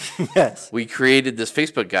sendrandomcrap.com. Yes. We created this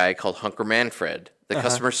Facebook guy called Hunker Manfred. The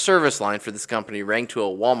customer service line for this company rang to a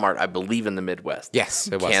Walmart, I believe, in the Midwest. Yes,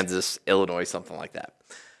 it was. Kansas, Illinois, something like that.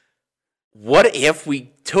 What if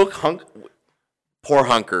we took poor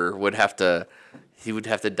Hunker would have to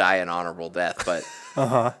die an honorable death, but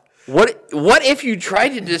what if you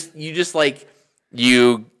tried to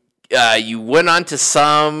you went on to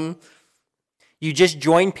some... You just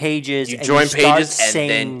join pages. And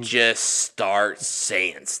then just start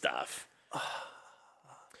saying stuff.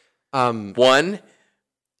 One,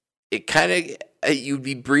 it kind of you'd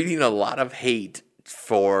be breeding a lot of hate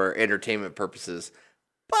for entertainment purposes,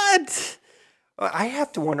 but I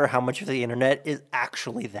have to wonder how much of the internet is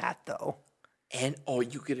actually that, though. And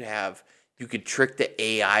you could have you could trick the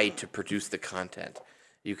AI to produce the content.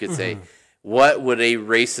 You could say, what would a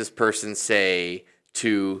racist person say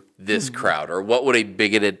to this crowd, or what would a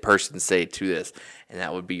bigoted person say to this, and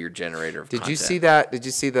that would be your generator of content. Did you see that? Did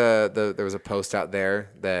you see the there was a post out there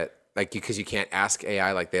that like because you can't ask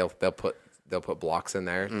AI, like they'll put blocks in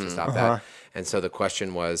there to stop that, and so the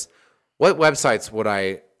question was, what websites would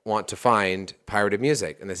I want to find pirated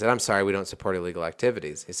music? And they said, I'm sorry, we don't support illegal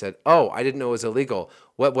activities. He said, oh, I didn't know it was illegal.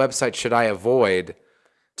 What website should I avoid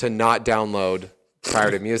to not download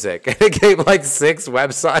pirated music? And it gave like 6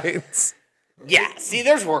 websites. Yeah, see,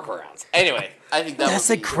 there's workarounds. Anyway, I think that's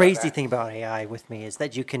the crazy thing about AI with me is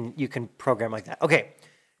that you can program like that. Okay,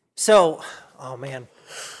 so oh man,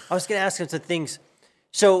 I was gonna ask him some things.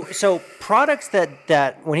 So products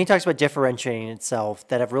that when he talks about differentiating itself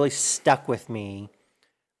that have really stuck with me.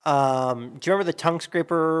 Do you remember the tongue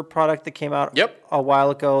scraper product that came out a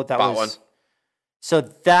while ago? Bought one. So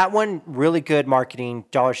that one, really good marketing.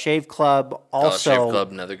 Dollar Shave Club also. Dollar Shave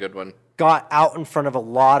Club, another good one. Got out in front of a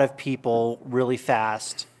lot of people really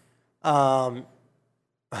fast. The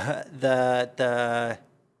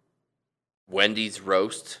Wendy's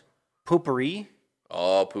roast. Poopery.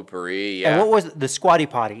 Oh, Poopery, yeah. And what was it? The Squatty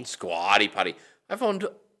Potty? Squatty Potty. I've owned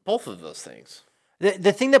both of those things.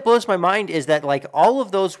 The thing that blows my mind is that like all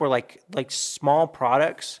of those were like small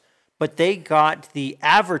products, but they got the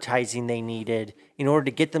advertising they needed in order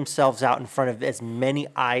to get themselves out in front of as many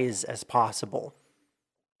eyes as possible.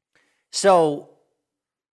 So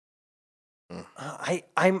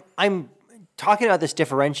I'm talking about this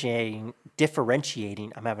differentiating.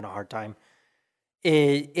 I'm having a hard time.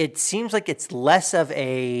 It seems like it's less of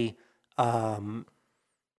a forming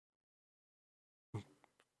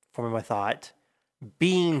my thought,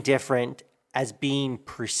 being different as being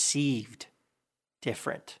perceived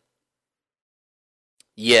different.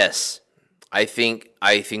 Yes. I think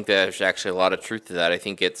there's actually a lot of truth to that. I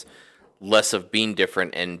think it's less of being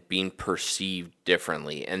different and being perceived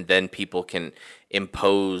differently, and then people can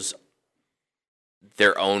impose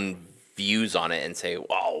their own views on it and say,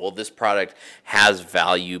 wow, well, this product has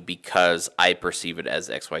value because I perceive it as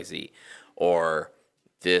XYZ, or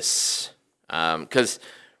this because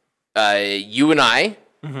you and I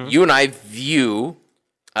view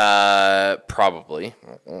probably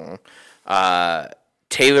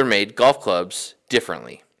tailor-made golf clubs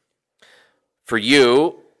differently. For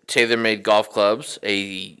you, tailor-made golf clubs,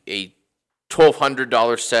 a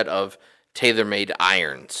 $1,200 set of tailor-made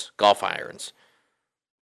irons, golf irons,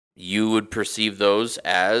 you would perceive those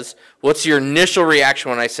as, what's your initial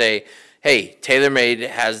reaction when I say, hey, TaylorMade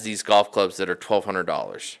has these golf clubs that are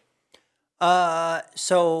 $1,200?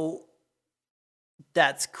 So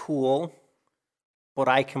that's cool, but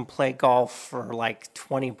I can play golf for like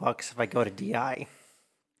 $20 if I go to DI.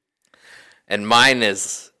 And mine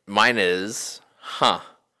is, I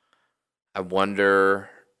wonder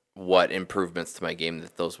what improvements to my game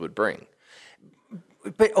that those would bring.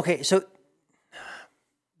 But okay, so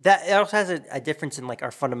that also has a difference in like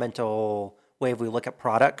our fundamental way we look at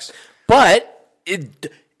products. But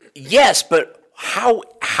yes, but how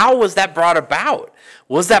was that brought about?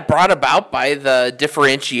 Was that brought about by the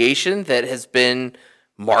differentiation that has been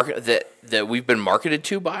that we've been marketed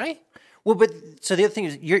to by? Well, but so the other thing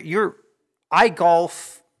is I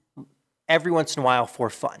golf every once in a while for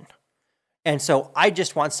fun. And so I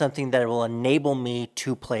just want something that will enable me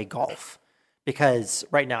to play golf, because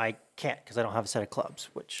right now I can't because I don't have a set of clubs,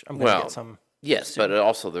 which I'm going to get some. Yes, soon. But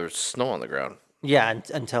also there's snow on the ground. Yeah,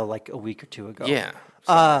 until like a week or two ago. Yeah.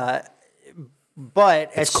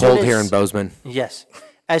 But it's cold here in Bozeman. Yes.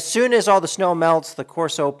 As soon as all the snow melts, the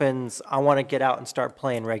course opens, I want to get out and start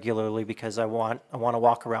playing regularly because I want to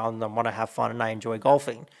walk around and I want to have fun and I enjoy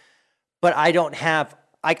golfing. But I don't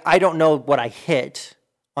know what I hit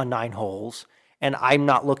on 9 holes, and I'm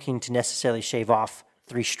not looking to necessarily shave off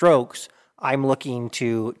 3 strokes. I'm looking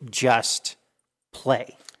to just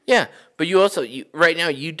play. Yeah, but right now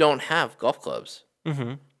you don't have golf clubs.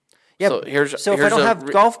 Mm-hmm. Yeah. So if I don't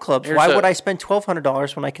have golf clubs, why would I spend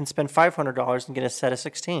 $1,200 when I can spend $500 and get a set of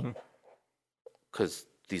 16? Because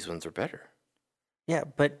these ones are better. Yeah,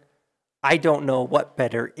 but I don't know what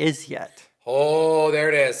better is yet. Oh, there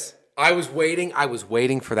it is. I was waiting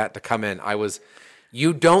for that to come in.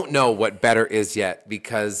 You don't know what better is yet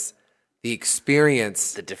because the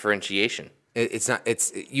experience, the differentiation.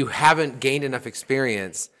 You haven't gained enough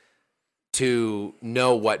experience to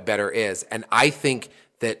know what better is. And I think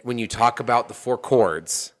that when you talk about the 4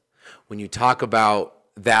 chords, when you talk about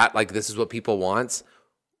that, like this is what people want,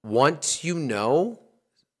 once you know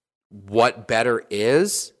what better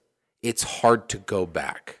is, it's hard to go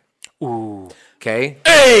back. Ooh. Okay?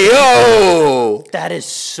 Hey, yo! That is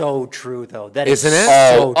so true, though. That Isn't is it?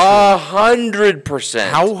 so true. 100%.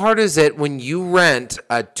 How hard is it when you rent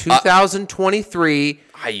a 2023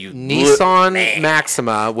 you Nissan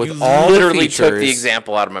Maxima with You all the literally features, took the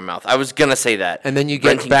example out of my mouth. I was gonna say that. and then you get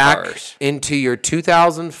Renting back cars. into your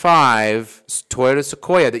 2005 Toyota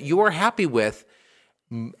Sequoia that you are happy with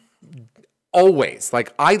always.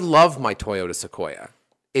 Like, I love my Toyota Sequoia.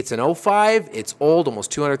 It's an 05. It's old,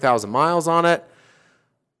 almost 200,000 miles on it.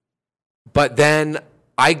 But then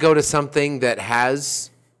I go to something that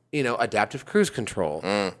has, adaptive cruise control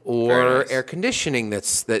or nice. air conditioning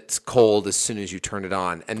that's cold as soon as you turn it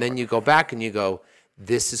on. And then you go back and you go,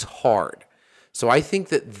 this is hard. So I think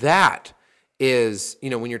that is,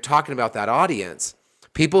 when you're talking about that audience,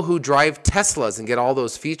 people who drive Teslas and get all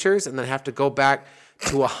those features and then have to go back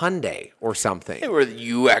to a Hyundai or something. Where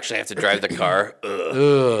you actually have to drive the car.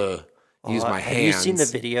 Use my hands. Have you seen the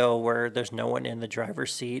video where there's no one in the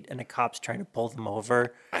driver's seat and a cop's trying to pull them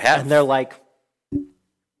over? I have. And they're like,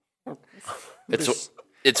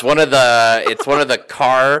 It's one of the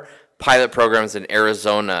car pilot programs in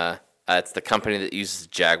Arizona. It's the company that uses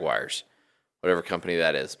Jaguars, whatever company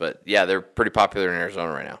that is. But yeah, they're pretty popular in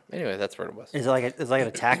Arizona right now. Anyway, that's where it was. is it like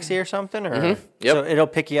a taxi or something? Or Yep. So it'll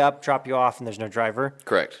pick you up, drop you off, and there's no driver?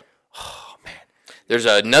 Correct. Oh man, there's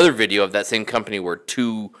another video of that same company where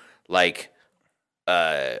two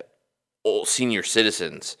old senior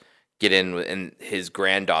citizens get in, and his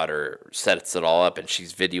granddaughter sets it all up, and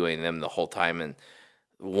she's videoing them the whole time. And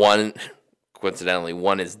one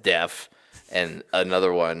is deaf, and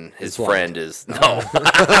another one, his friend, is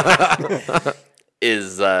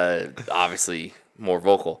is obviously more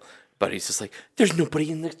vocal. But he's just like, there's nobody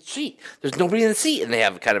in the seat. There's nobody in the seat. And they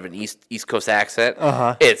have kind of an East Coast accent.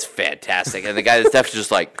 It's fantastic. And the guy that's deaf is just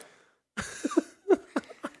like,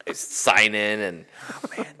 sign in. And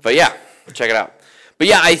but yeah, check it out. But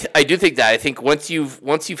yeah, I do think that. I think once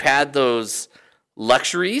you've had those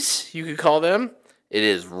luxuries, you could call them, it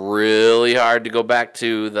is really hard to go back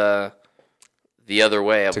to the other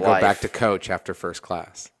way of life. To go back to coach after first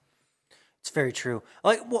class. It's very true.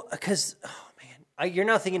 Because, you're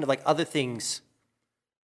now thinking of like other things.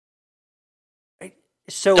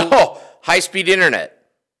 So, high-speed internet.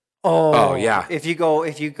 Oh, yeah. If you go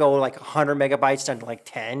like 100 megabytes down to like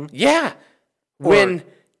 10. Yeah. When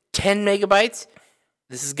 10 megabytes,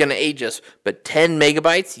 this is going to age us, but 10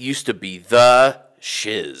 megabytes used to be the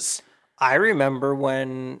shiz. I remember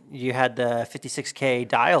when you had the 56K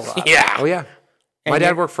dial-up. Yeah. Oh, yeah. My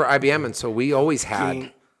dad worked for IBM, and so we always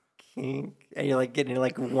had. And you're like getting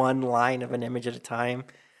like one line of an image at a time.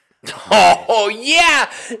 Oh,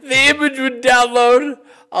 yeah. The image would download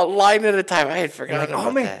a line at a time. I had forgotten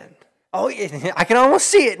about that. Oh, yeah, I can almost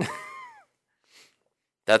see it.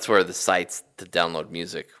 That's where the sites to download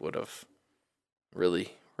music would have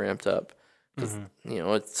really ramped up. Because,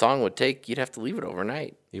 a song would take, you'd have to leave it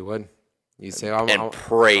overnight. You would. You say, and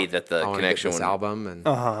pray that the connection would. This album and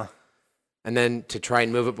Uh-huh. And then to try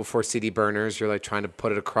and move it before CD burners, you're like trying to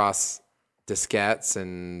put it across diskettes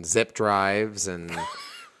and zip drives and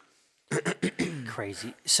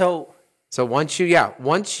Crazy. So once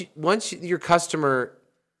your customer,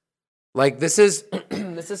 like this is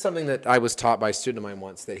this is something that I was taught by a student of mine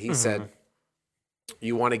once, that he said,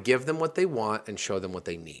 you want to give them what they want and show them what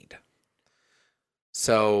they need.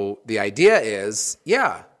 So the idea is,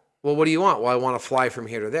 well, what do you want? Well, I want to fly from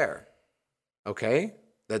here to there. Okay,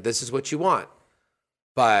 that this is what you want.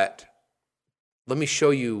 But let me show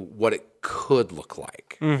you what it could look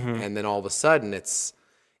like. And then all of a sudden it's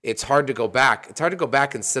hard to go back. It's hard to go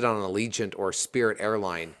back and sit on an Allegiant or Spirit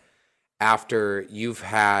airline after you've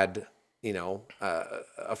had,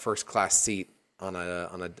 a first class seat on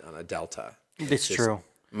a Delta. it's true.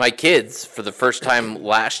 My kids, for the first time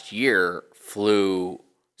last year, flew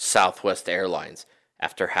Southwest Airlines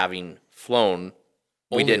after having flown.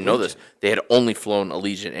 We didn't know this. They had only flown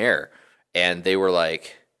Allegiant Air, and they were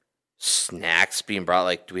like, snacks being brought.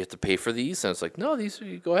 Like, do we have to pay for these? And it's like, no, these.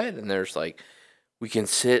 You go ahead. And there's like, we can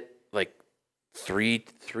sit like three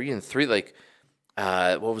and three. Like,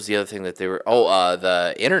 what was the other thing that they were?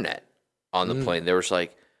 The internet on the plane. They were just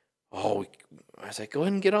like, I was like, go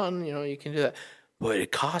ahead and get on. You can do that, but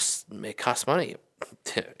it costs money.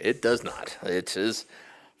 It does not. It is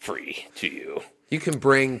free to you. You can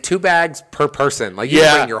bring 2 bags per person. Like you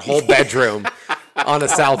can bring your whole bedroom on a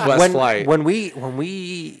Southwest flight. When we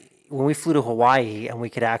flew to Hawaii and we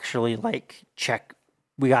could actually like check,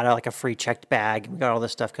 we got like a free checked bag. We got all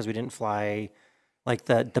this stuff because we didn't fly like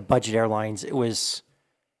the budget airlines. It was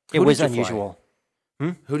Who did you unusual.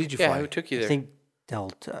 Who did you Yeah, fly? who took you I there? think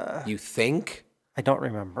Delta. You think? I don't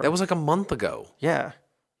remember. That was like a month ago. Yeah.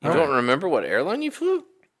 You don't remember what airline you flew?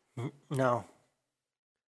 No.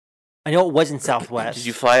 I know it wasn't Southwest. Did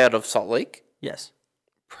you fly out of Salt Lake? Yes.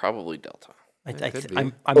 Probably Delta. I'm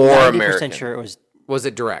Or 90% American. sure it was. Was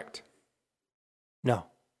it direct? No.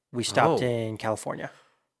 We stopped Oh. in California.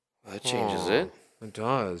 That changes it. It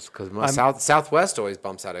does, because Southwest always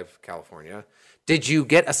bumps out of California. Did you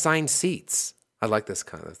get assigned seats? I like this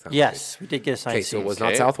kind of thing. Yes, we did get assigned Okay, seats. so it was not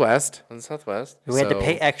Okay. Southwest. On Southwest. We had to So-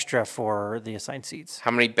 pay extra for the assigned seats.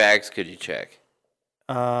 How many bags could you check?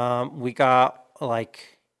 We got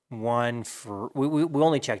like one for. We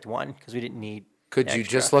only checked one because we didn't need. Could you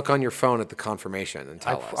extra. just look on your phone at the confirmation and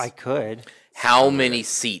tell us? I could. How many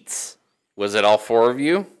seats? Was it all 4 of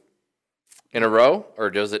you in a row, or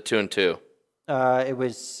was it 2 and 2? It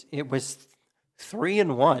was 3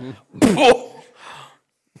 and 1,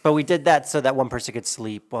 but we did that so that one person could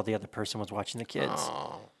sleep while the other person was watching the kids.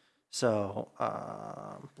 Oh. So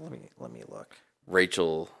let me look.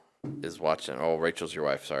 Rachel is watching. Oh, Rachel's your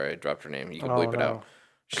wife. Sorry, I dropped her name. You can bleep it no. out.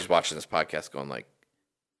 She's watching this podcast, going like,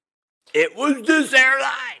 "It was this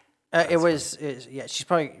airline." Yeah, she's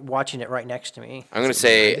probably watching it right next to me. I'm gonna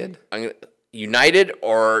say United? United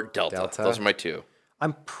or Delta. Delta? Those are my two.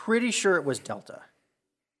 I'm pretty sure it was Delta.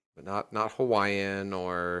 But not Hawaiian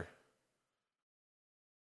or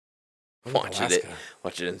Watch Alaska.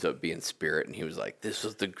 it ends up being Spirit, and he was like, "This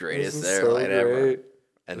was the greatest This is so airline ever." great.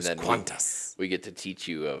 And was then Qantas. we get to teach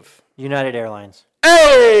you of United Airlines.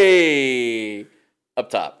 hey up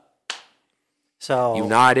top. So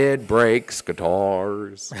United breaks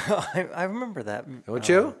guitars. I remember that. Don't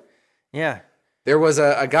you? Yeah. There was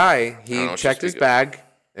a guy, I don't he know, checked his speak bag,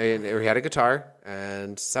 and he had a guitar,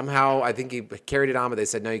 and somehow I think he carried it on, but they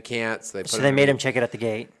said, no, you can't. So they put So it they on made him check it at the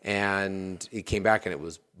gate. and he came back, and it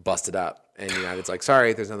was busted up. And United's like,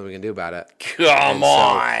 sorry, there's nothing we can do about it. Come And so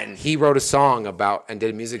on. he wrote a song about and did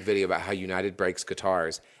a music video about how United breaks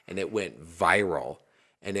guitars, and it went viral,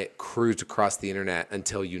 and it cruised across the internet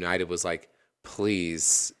until United was like,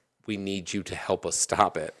 please, we need you to help us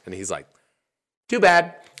stop it. And he's like, too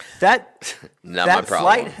bad. That Not my that problem.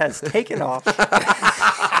 flight has taken off.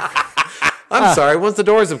 I'm sorry. Once the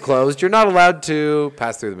doors have closed, you're not allowed to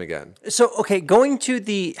pass through them again. So okay, going to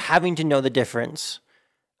the having to know the difference.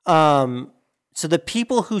 So the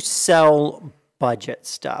people who sell budget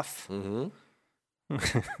stuff.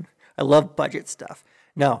 I love budget stuff.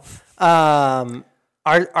 No.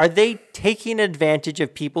 Are they taking advantage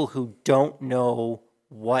of people who don't know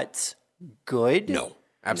what's good? No,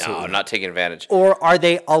 absolutely. No, I'm not taking advantage. Or are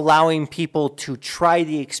they allowing people to try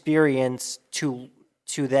the experience to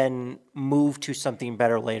then move to something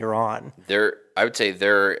better later on? I would say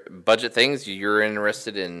they're budget things. You're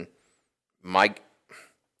interested in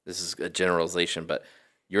this is a generalization, but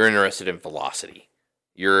you're interested in velocity.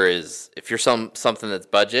 If you're something that's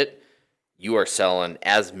budget, you are selling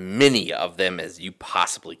as many of them as you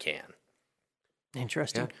possibly can.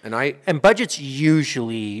 Interesting. Yeah. And budget's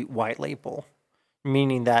usually white label,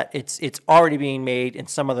 meaning that it's already being made in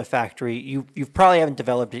some other factory. You probably haven't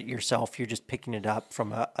developed it yourself. You're just picking it up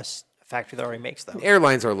from a factory that already makes them.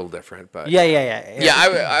 Airlines are a little different, but Yeah.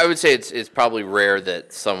 Yeah, I would say it's probably rare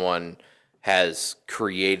that someone has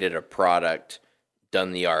created a product,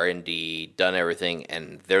 done the R&D, done everything,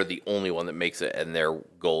 and they're the only one that makes it, and their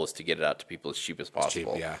goal is to get it out to people as cheap as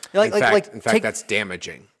possible. yeah. Like- in fact, take- that's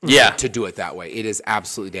damaging. Yeah. To do it that way, it is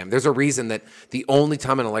absolutely damaging. There's a reason that the only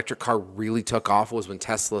time an electric car really took off was when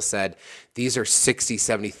Tesla said these are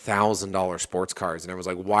 $60,000-$70,000 sports cars, and everyone's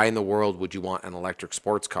like, why in the world would you want an electric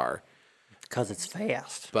sports car? Because it's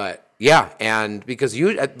fast. But yeah, and because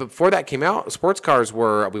before that came out, sports cars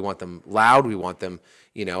we want them loud, we want them,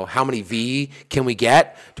 how many V can we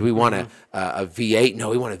get? Do we want a V8? No,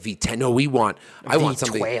 we want a V10. No, I want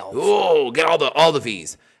something. V12. Oh, get all the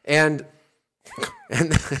Vs. And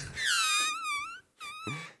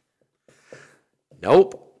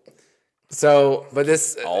nope. So, but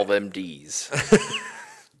this All them D's.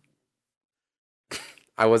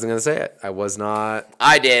 I wasn't gonna say it. I was not.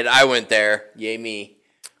 I did. I went there. Yay me.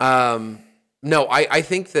 No, I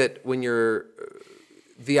think that when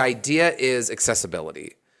the idea is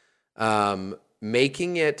accessibility,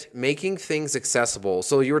 making things accessible.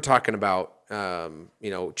 So you were talking about,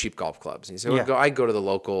 cheap golf clubs, and you say, Yeah. I go to the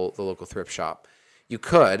local thrift shop. You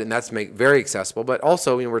could, and that's very accessible. But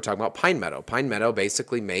also, we're talking about Pine Meadow. Pine Meadow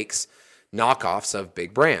basically makes knockoffs of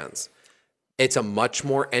big brands. It's a much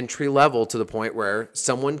more entry level to the point where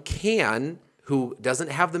someone who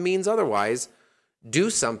doesn't have the means otherwise, do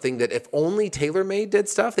something that if only TaylorMade did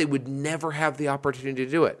stuff, they would never have the opportunity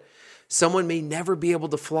to do it. Someone may never be able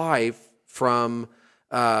to fly from,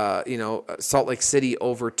 Salt Lake City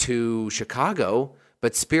over to Chicago,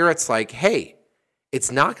 but Spirit's like, hey,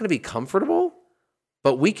 it's not going to be comfortable,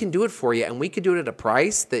 but we can do it for you, and we can do it at a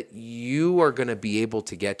price that you are going to be able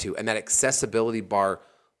to get to. And that accessibility bar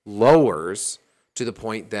lowers to the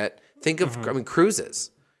point that, think of, I mean,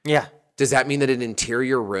 cruises. Yeah. Does that mean that an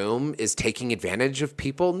interior room is taking advantage of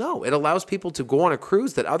people? No, it allows people to go on a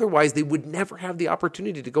cruise that otherwise they would never have the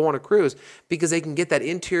opportunity to go on a cruise, because they can get that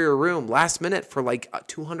interior room last minute for like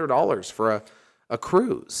 $200 for a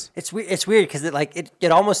cruise. It's weird. It's weird because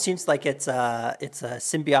it almost seems like it's a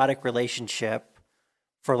symbiotic relationship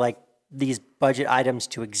for like these budget items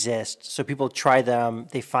to exist. So people try them,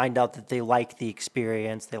 they find out that they like the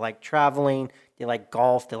experience, they like traveling, they like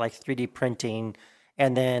golf, they like 3D printing,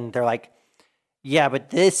 and then they're like, yeah, but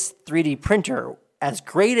this 3D printer, as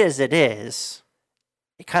great as it is,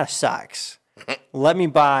 it kind of sucks. Let me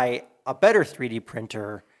buy a better 3D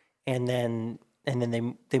printer, and then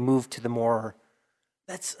they move to the more.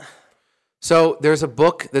 So there's a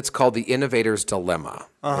book that's called The Innovator's Dilemma.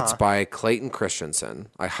 It's by Clayton Christensen.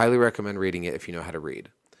 I highly recommend reading it if you know how to read.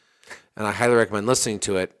 And I highly recommend listening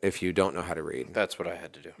to it if you don't know how to read. That's what I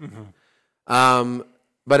had to do.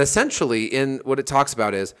 But essentially, in what it talks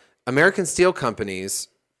about is American steel companies.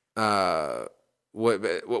 What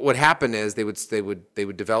would happen is they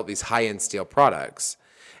would develop these high-end steel products,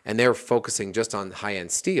 and they're focusing just on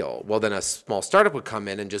high-end steel. Well, then a small startup would come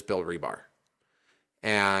in and just build rebar.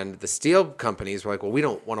 And the steel companies were like, well, we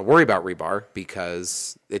don't want to worry about rebar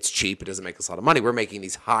because it's cheap. It doesn't make us a lot of money. We're making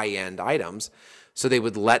these high-end items. So they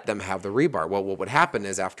would let them have the rebar. Well, what would happen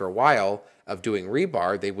is after a while of doing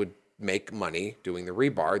rebar, they would make money doing the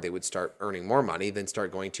rebar. They would start earning more money, then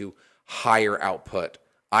start going to higher output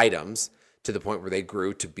items to the point where they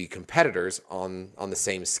grew to be competitors on the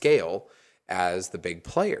same scale as the big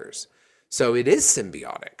players. So it is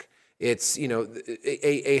symbiotic. It's,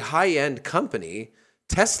 a high-end company.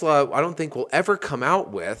 Tesla, I don't think will ever come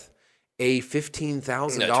out with a $15,000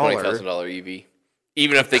 $20,000 EV,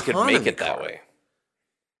 even if they could make it that way.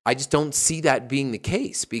 I just don't see that being the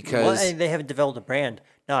case because they haven't developed a brand.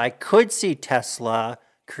 Now, I could see Tesla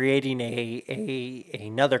creating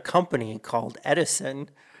another company called Edison,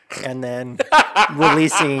 and then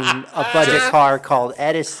releasing a budget car called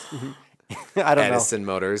Edison. I don't know. Edison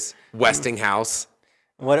Motors, Westinghouse.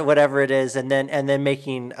 Whatever it is, and then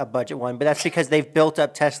making a budget one. But that's because they've built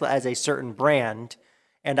up Tesla as a certain brand,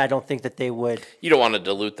 and I don't think that they would. You don't want to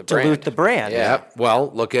dilute the brand. Yeah.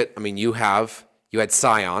 Well, you had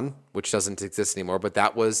Scion, which doesn't exist anymore, but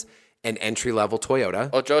that was an entry-level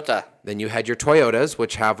Toyota. Toyota. Then you had your Toyotas,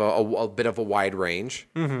 which have a bit of a wide range.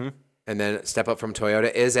 Mm-hmm. And then step up from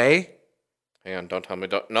Toyota is a. Hang on, don't tell me.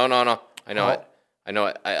 No. I know it.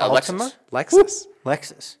 Altima? Lexus.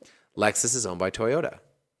 Lexus is owned by Toyota.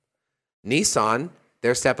 Nissan,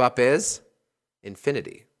 their step up is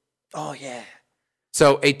Infiniti. Oh, yeah.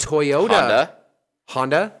 So a Toyota.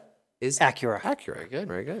 Honda is Acura.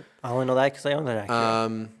 Very good. I only know that because I own that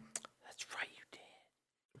Acura. That's right, you did.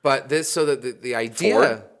 But the idea.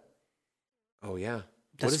 Ford? Oh, yeah.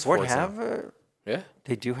 Does Ford have Yeah.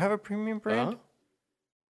 They do have a premium brand?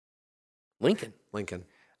 Lincoln.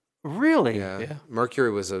 Really? Yeah.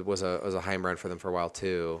 Mercury was a high brand for them for a while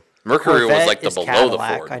too. Mercury Corvette was like the is below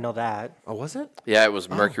Cadillac, the Ford. I know that. Oh, was it? Yeah, it was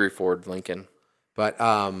Mercury, Ford, Lincoln. But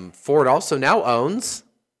Ford also now owns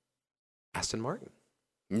Aston Martin.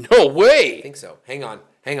 No way. I think so. Hang on.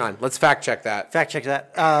 Let's fact check that.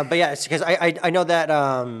 But yeah, it's because I know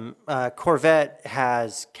that Corvette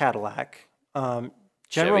has Cadillac. General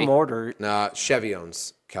Chevy? Motors. No, Chevy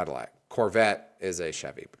owns Cadillac. Corvette is a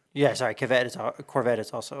Chevy. Yeah, sorry, Corvette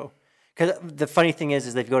is also. Because the funny thing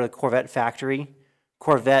is they go to the Corvette factory.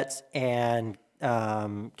 Corvettes and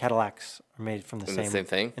Cadillacs are made from the same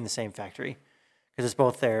thing in the same factory because it's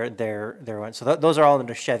both their own. So those are all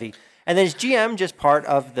under Chevy. And then is GM just part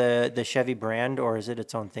of the Chevy brand, or is it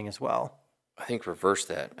its own thing as well? I think reverse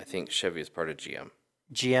that. I think Chevy is part of GM.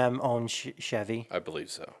 GM owns Chevy. I believe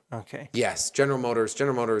so. Okay. Yes, General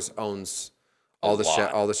Motors owns all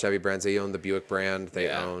the Chevy brands. They own the Buick brand. They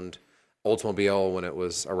owned Oldsmobile when it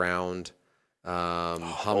was around. Hummer.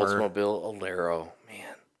 Oldsmobile, Alero,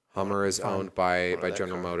 man. Hummer is owned by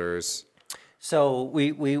General Motors. So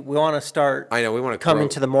we want to start. I know we want to come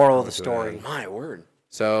into the moral of the story. My word.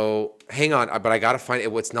 So hang on, but I got to find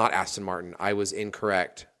it. It's not Aston Martin. I was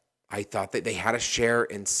incorrect. I thought that they had a share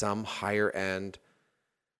in some higher end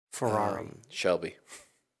Ferrari, Shelby.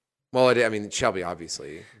 Well, Shelby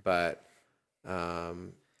obviously, but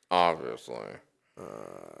obviously.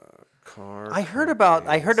 Car. I heard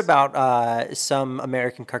about some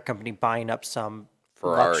American car company buying up some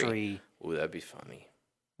Ferrari. luxury. Ooh, that'd be funny.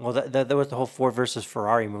 Well, there was the whole Ford versus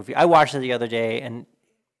Ferrari movie. I watched it the other day, and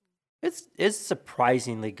it's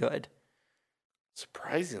surprisingly good.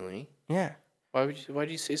 Surprisingly, yeah. Why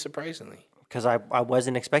do you say surprisingly? Because I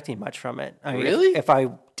wasn't expecting much from it. I mean, Really? If I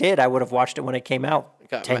did, I would have watched it when it came out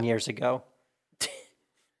Got 10 my- years ago. How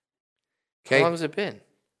Okay. long has it been?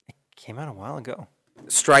 It came out a while ago.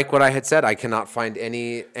 Strike what I had said. I cannot find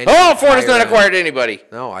any Oh, Ford has higher not end- acquired anybody.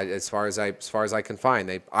 No, as far as I can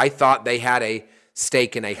find, I thought they had a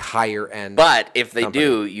stake in a higher end. But if they company.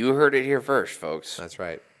 do, you heard it here first, folks. That's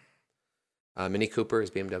right. Mini Cooper is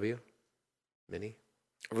BMW. Mini.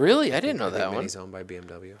 Really? I didn't know I think that one. Mini's owned by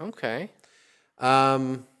BMW. Okay.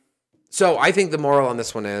 So I think the moral on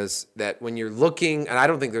this one is that when you're looking, and I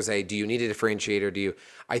don't think there's do you need a differentiator?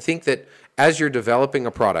 I think that as you're developing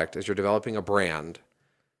a product, as you're developing a brand,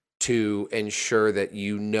 to ensure that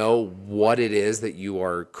you know what it is that you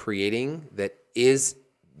are creating that is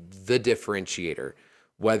the differentiator,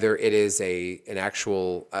 whether it is an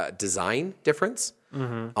actual design difference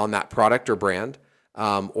on that product or brand,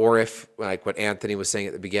 or if, like what Anthony was saying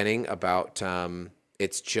at the beginning about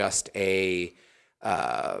it's just the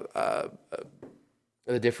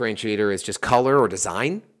differentiator is just color or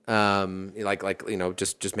design,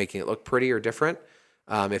 just making it look pretty or different.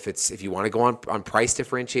 If you want to go on price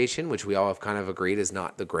differentiation, which we all have kind of agreed is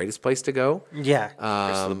not the greatest place to go. Yeah.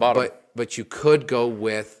 to the bottom. But you could go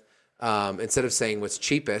with instead of saying what's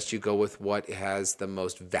cheapest, you go with what has the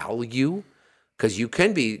most value, because you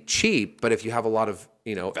can be cheap, but if you have a lot of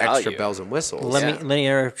extra Value. bells and whistles. Let me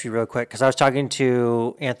interrupt you real quick because I was talking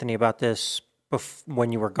to Anthony about this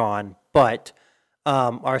when you were gone, but I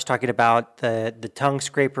was talking about the tongue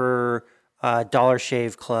scraper, Dollar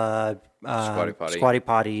Shave Club, Squatty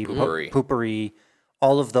Potty, Poopery,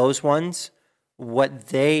 all of those ones. What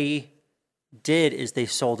they did is they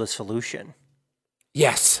sold a solution.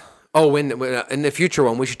 Yes. Oh, in the future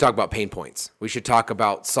one, we should talk about pain points. We should talk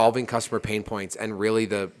about solving customer pain points, and really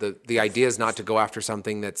the idea is not to go after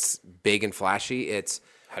something that's big and flashy. It's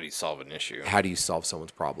How do you solve an issue? how do you solve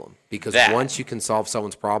someone's problem? Because That. once you can solve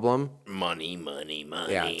someone's problem, Money.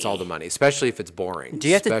 yeah, it's all the money, especially if it's boring. Do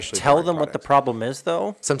you have to especially tell boring them what the products. problem is,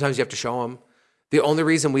 though? Sometimes you have to show them. The only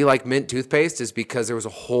reason we like mint toothpaste is because there was a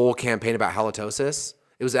whole campaign about halitosis.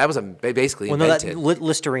 That was basically Well, no, invented.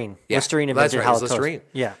 Listerine. Yeah, Listerine that's invented right, it was halitosis. Listerine.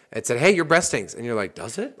 Yeah. It said, "Hey, your breast stinks," and you're like,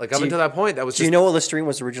 "Does it?" Like up until that point, that was Do just you know what Listerine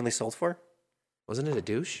was originally sold for? wasn't it a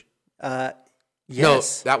douche?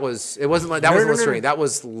 Yes. No, it wasn't like that was Listerine. That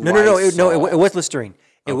was No, it was Listerine.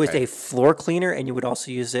 It was Okay. a floor cleaner, and you would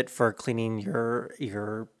also use it for cleaning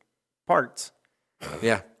your parts.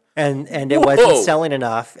 Yeah. And it wasn't selling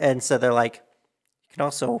enough, and so they're like, you can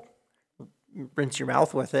also rinse your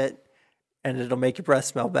mouth with it, and it'll make your breath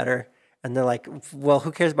smell better. And they're like, well,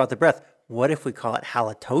 who cares about the breath? What if we call it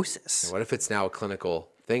halitosis? What if it's now a clinical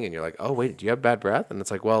thing, and you're like, "Oh, wait, do you have bad breath?" And it's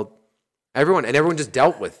like, well, everyone just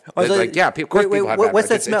dealt with. I was Like, yeah, of course, people have bad what's breath.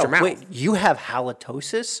 that smell? It's your mouth. Wait, you have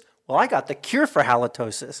halitosis? Well, I got the cure for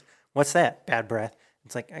halitosis. What's that? Bad breath.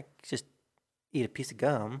 It's like I just eat a piece of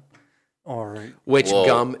gum, or Which Whoa.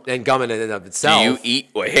 gum in and of Do itself. you eat?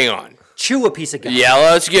 Wait, hang on. chew a piece of gum. Yeah,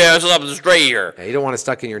 let's get up straight here. Yeah, you don't want it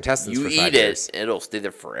stuck in your intestines You for 5 eat years. it, it'll stay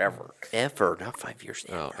there forever. Ever, not 5 years.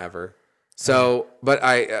 Oh, ever. So, but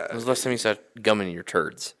When was the last time you saw gum in your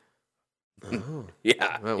turds?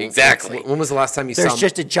 Yeah, well, exactly. When was the last time you There's saw?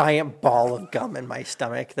 just a giant ball of gum in my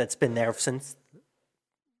stomach that's been there since.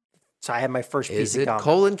 So I had my first piece Is of it gum.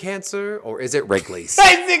 colon cancer or is it Wrigley's?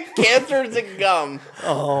 I think cancer is a gum.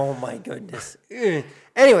 Oh my goodness. Ugh.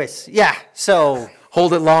 Anyways, yeah. So.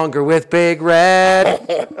 Hold it longer with Big Red.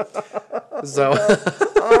 So.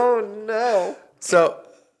 Oh no. So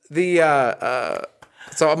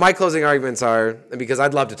so my closing arguments are, and because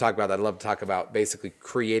I'd love to talk about that, I'd love to talk about basically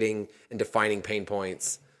creating and defining pain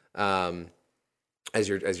points as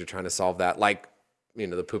you're trying to solve that, like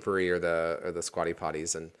the poopery or the squatty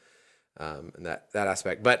potties and that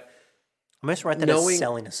aspect. But I'm just write that as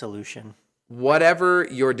selling a solution. whatever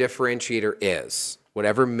your differentiator is,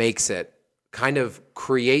 whatever makes it, kind of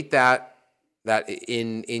create that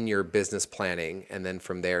in your business planning, and then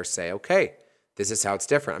from there say, okay, this is how it's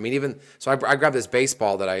different. I mean, even so, I grabbed this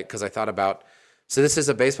baseball because I thought about. So this is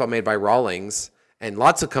a baseball made by Rawlings, and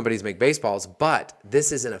lots of companies make baseballs, but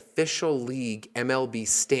this is an official league MLB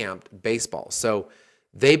stamped baseball. So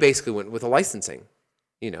they basically went with a licensing.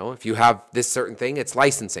 If you have this certain thing, it's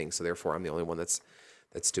licensing. So therefore, I'm the only one that's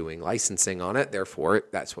doing licensing on it. Therefore,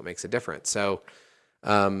 that's what makes it different. So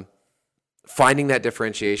finding that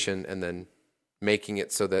differentiation and then making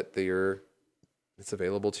it so that it's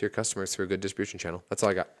available to your customers through a good distribution channel. That's all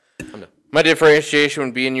I got. I'm done. My differentiation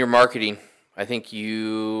would be in your marketing. I think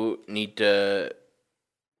you need to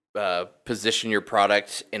position your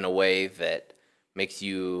product in a way that makes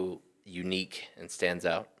you unique and stands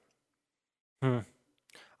out.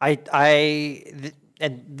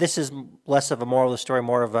 And this is less of a moral of the story,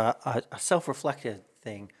 more of a self-reflective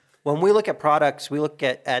thing. When we look at products, we look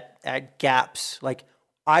at gaps. Like,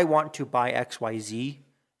 I want to buy XYZ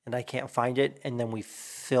and I can't find it, and then we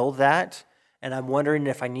fill that. And I'm wondering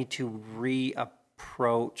if I need to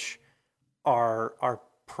reapproach our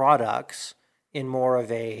products in more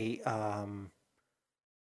of a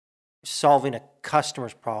solving a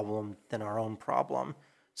customer's problem than our own problem.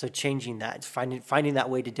 So changing that, finding that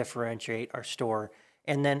way to differentiate our store.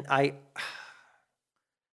 And then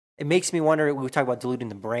it makes me wonder, we talk about diluting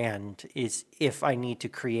the brand, is if I need to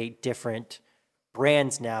create different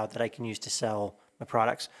brands now that I can use to sell my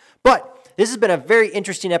products. But this has been a very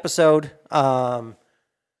interesting episode. Join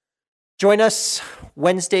us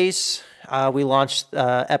Wednesdays. We launch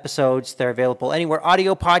episodes. They're available anywhere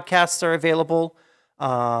audio podcasts are available.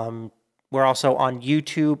 We're also on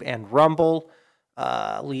YouTube and Rumble.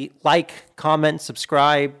 Like, comment,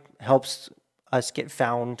 subscribe, helps us get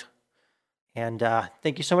found. And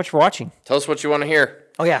thank you so much for watching. Tell us what you want to hear.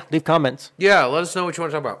 Oh, yeah, leave comments. Yeah, let us know what you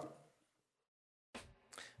want to talk about.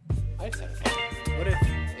 I just had a thought. What if in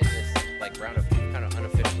this round of kind of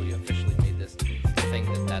officially made this thing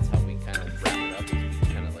that's how we kind of wrap it up? Is we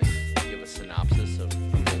kind of give a synopsis of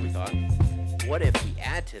what we thought. What if we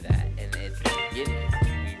add to that and at the beginning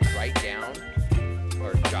we write down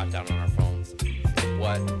or jot down on our phones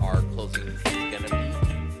what our closing is going to be,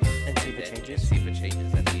 And see if it changes. See if it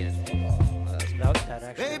changes at the end. That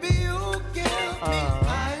actually. Baby, you give me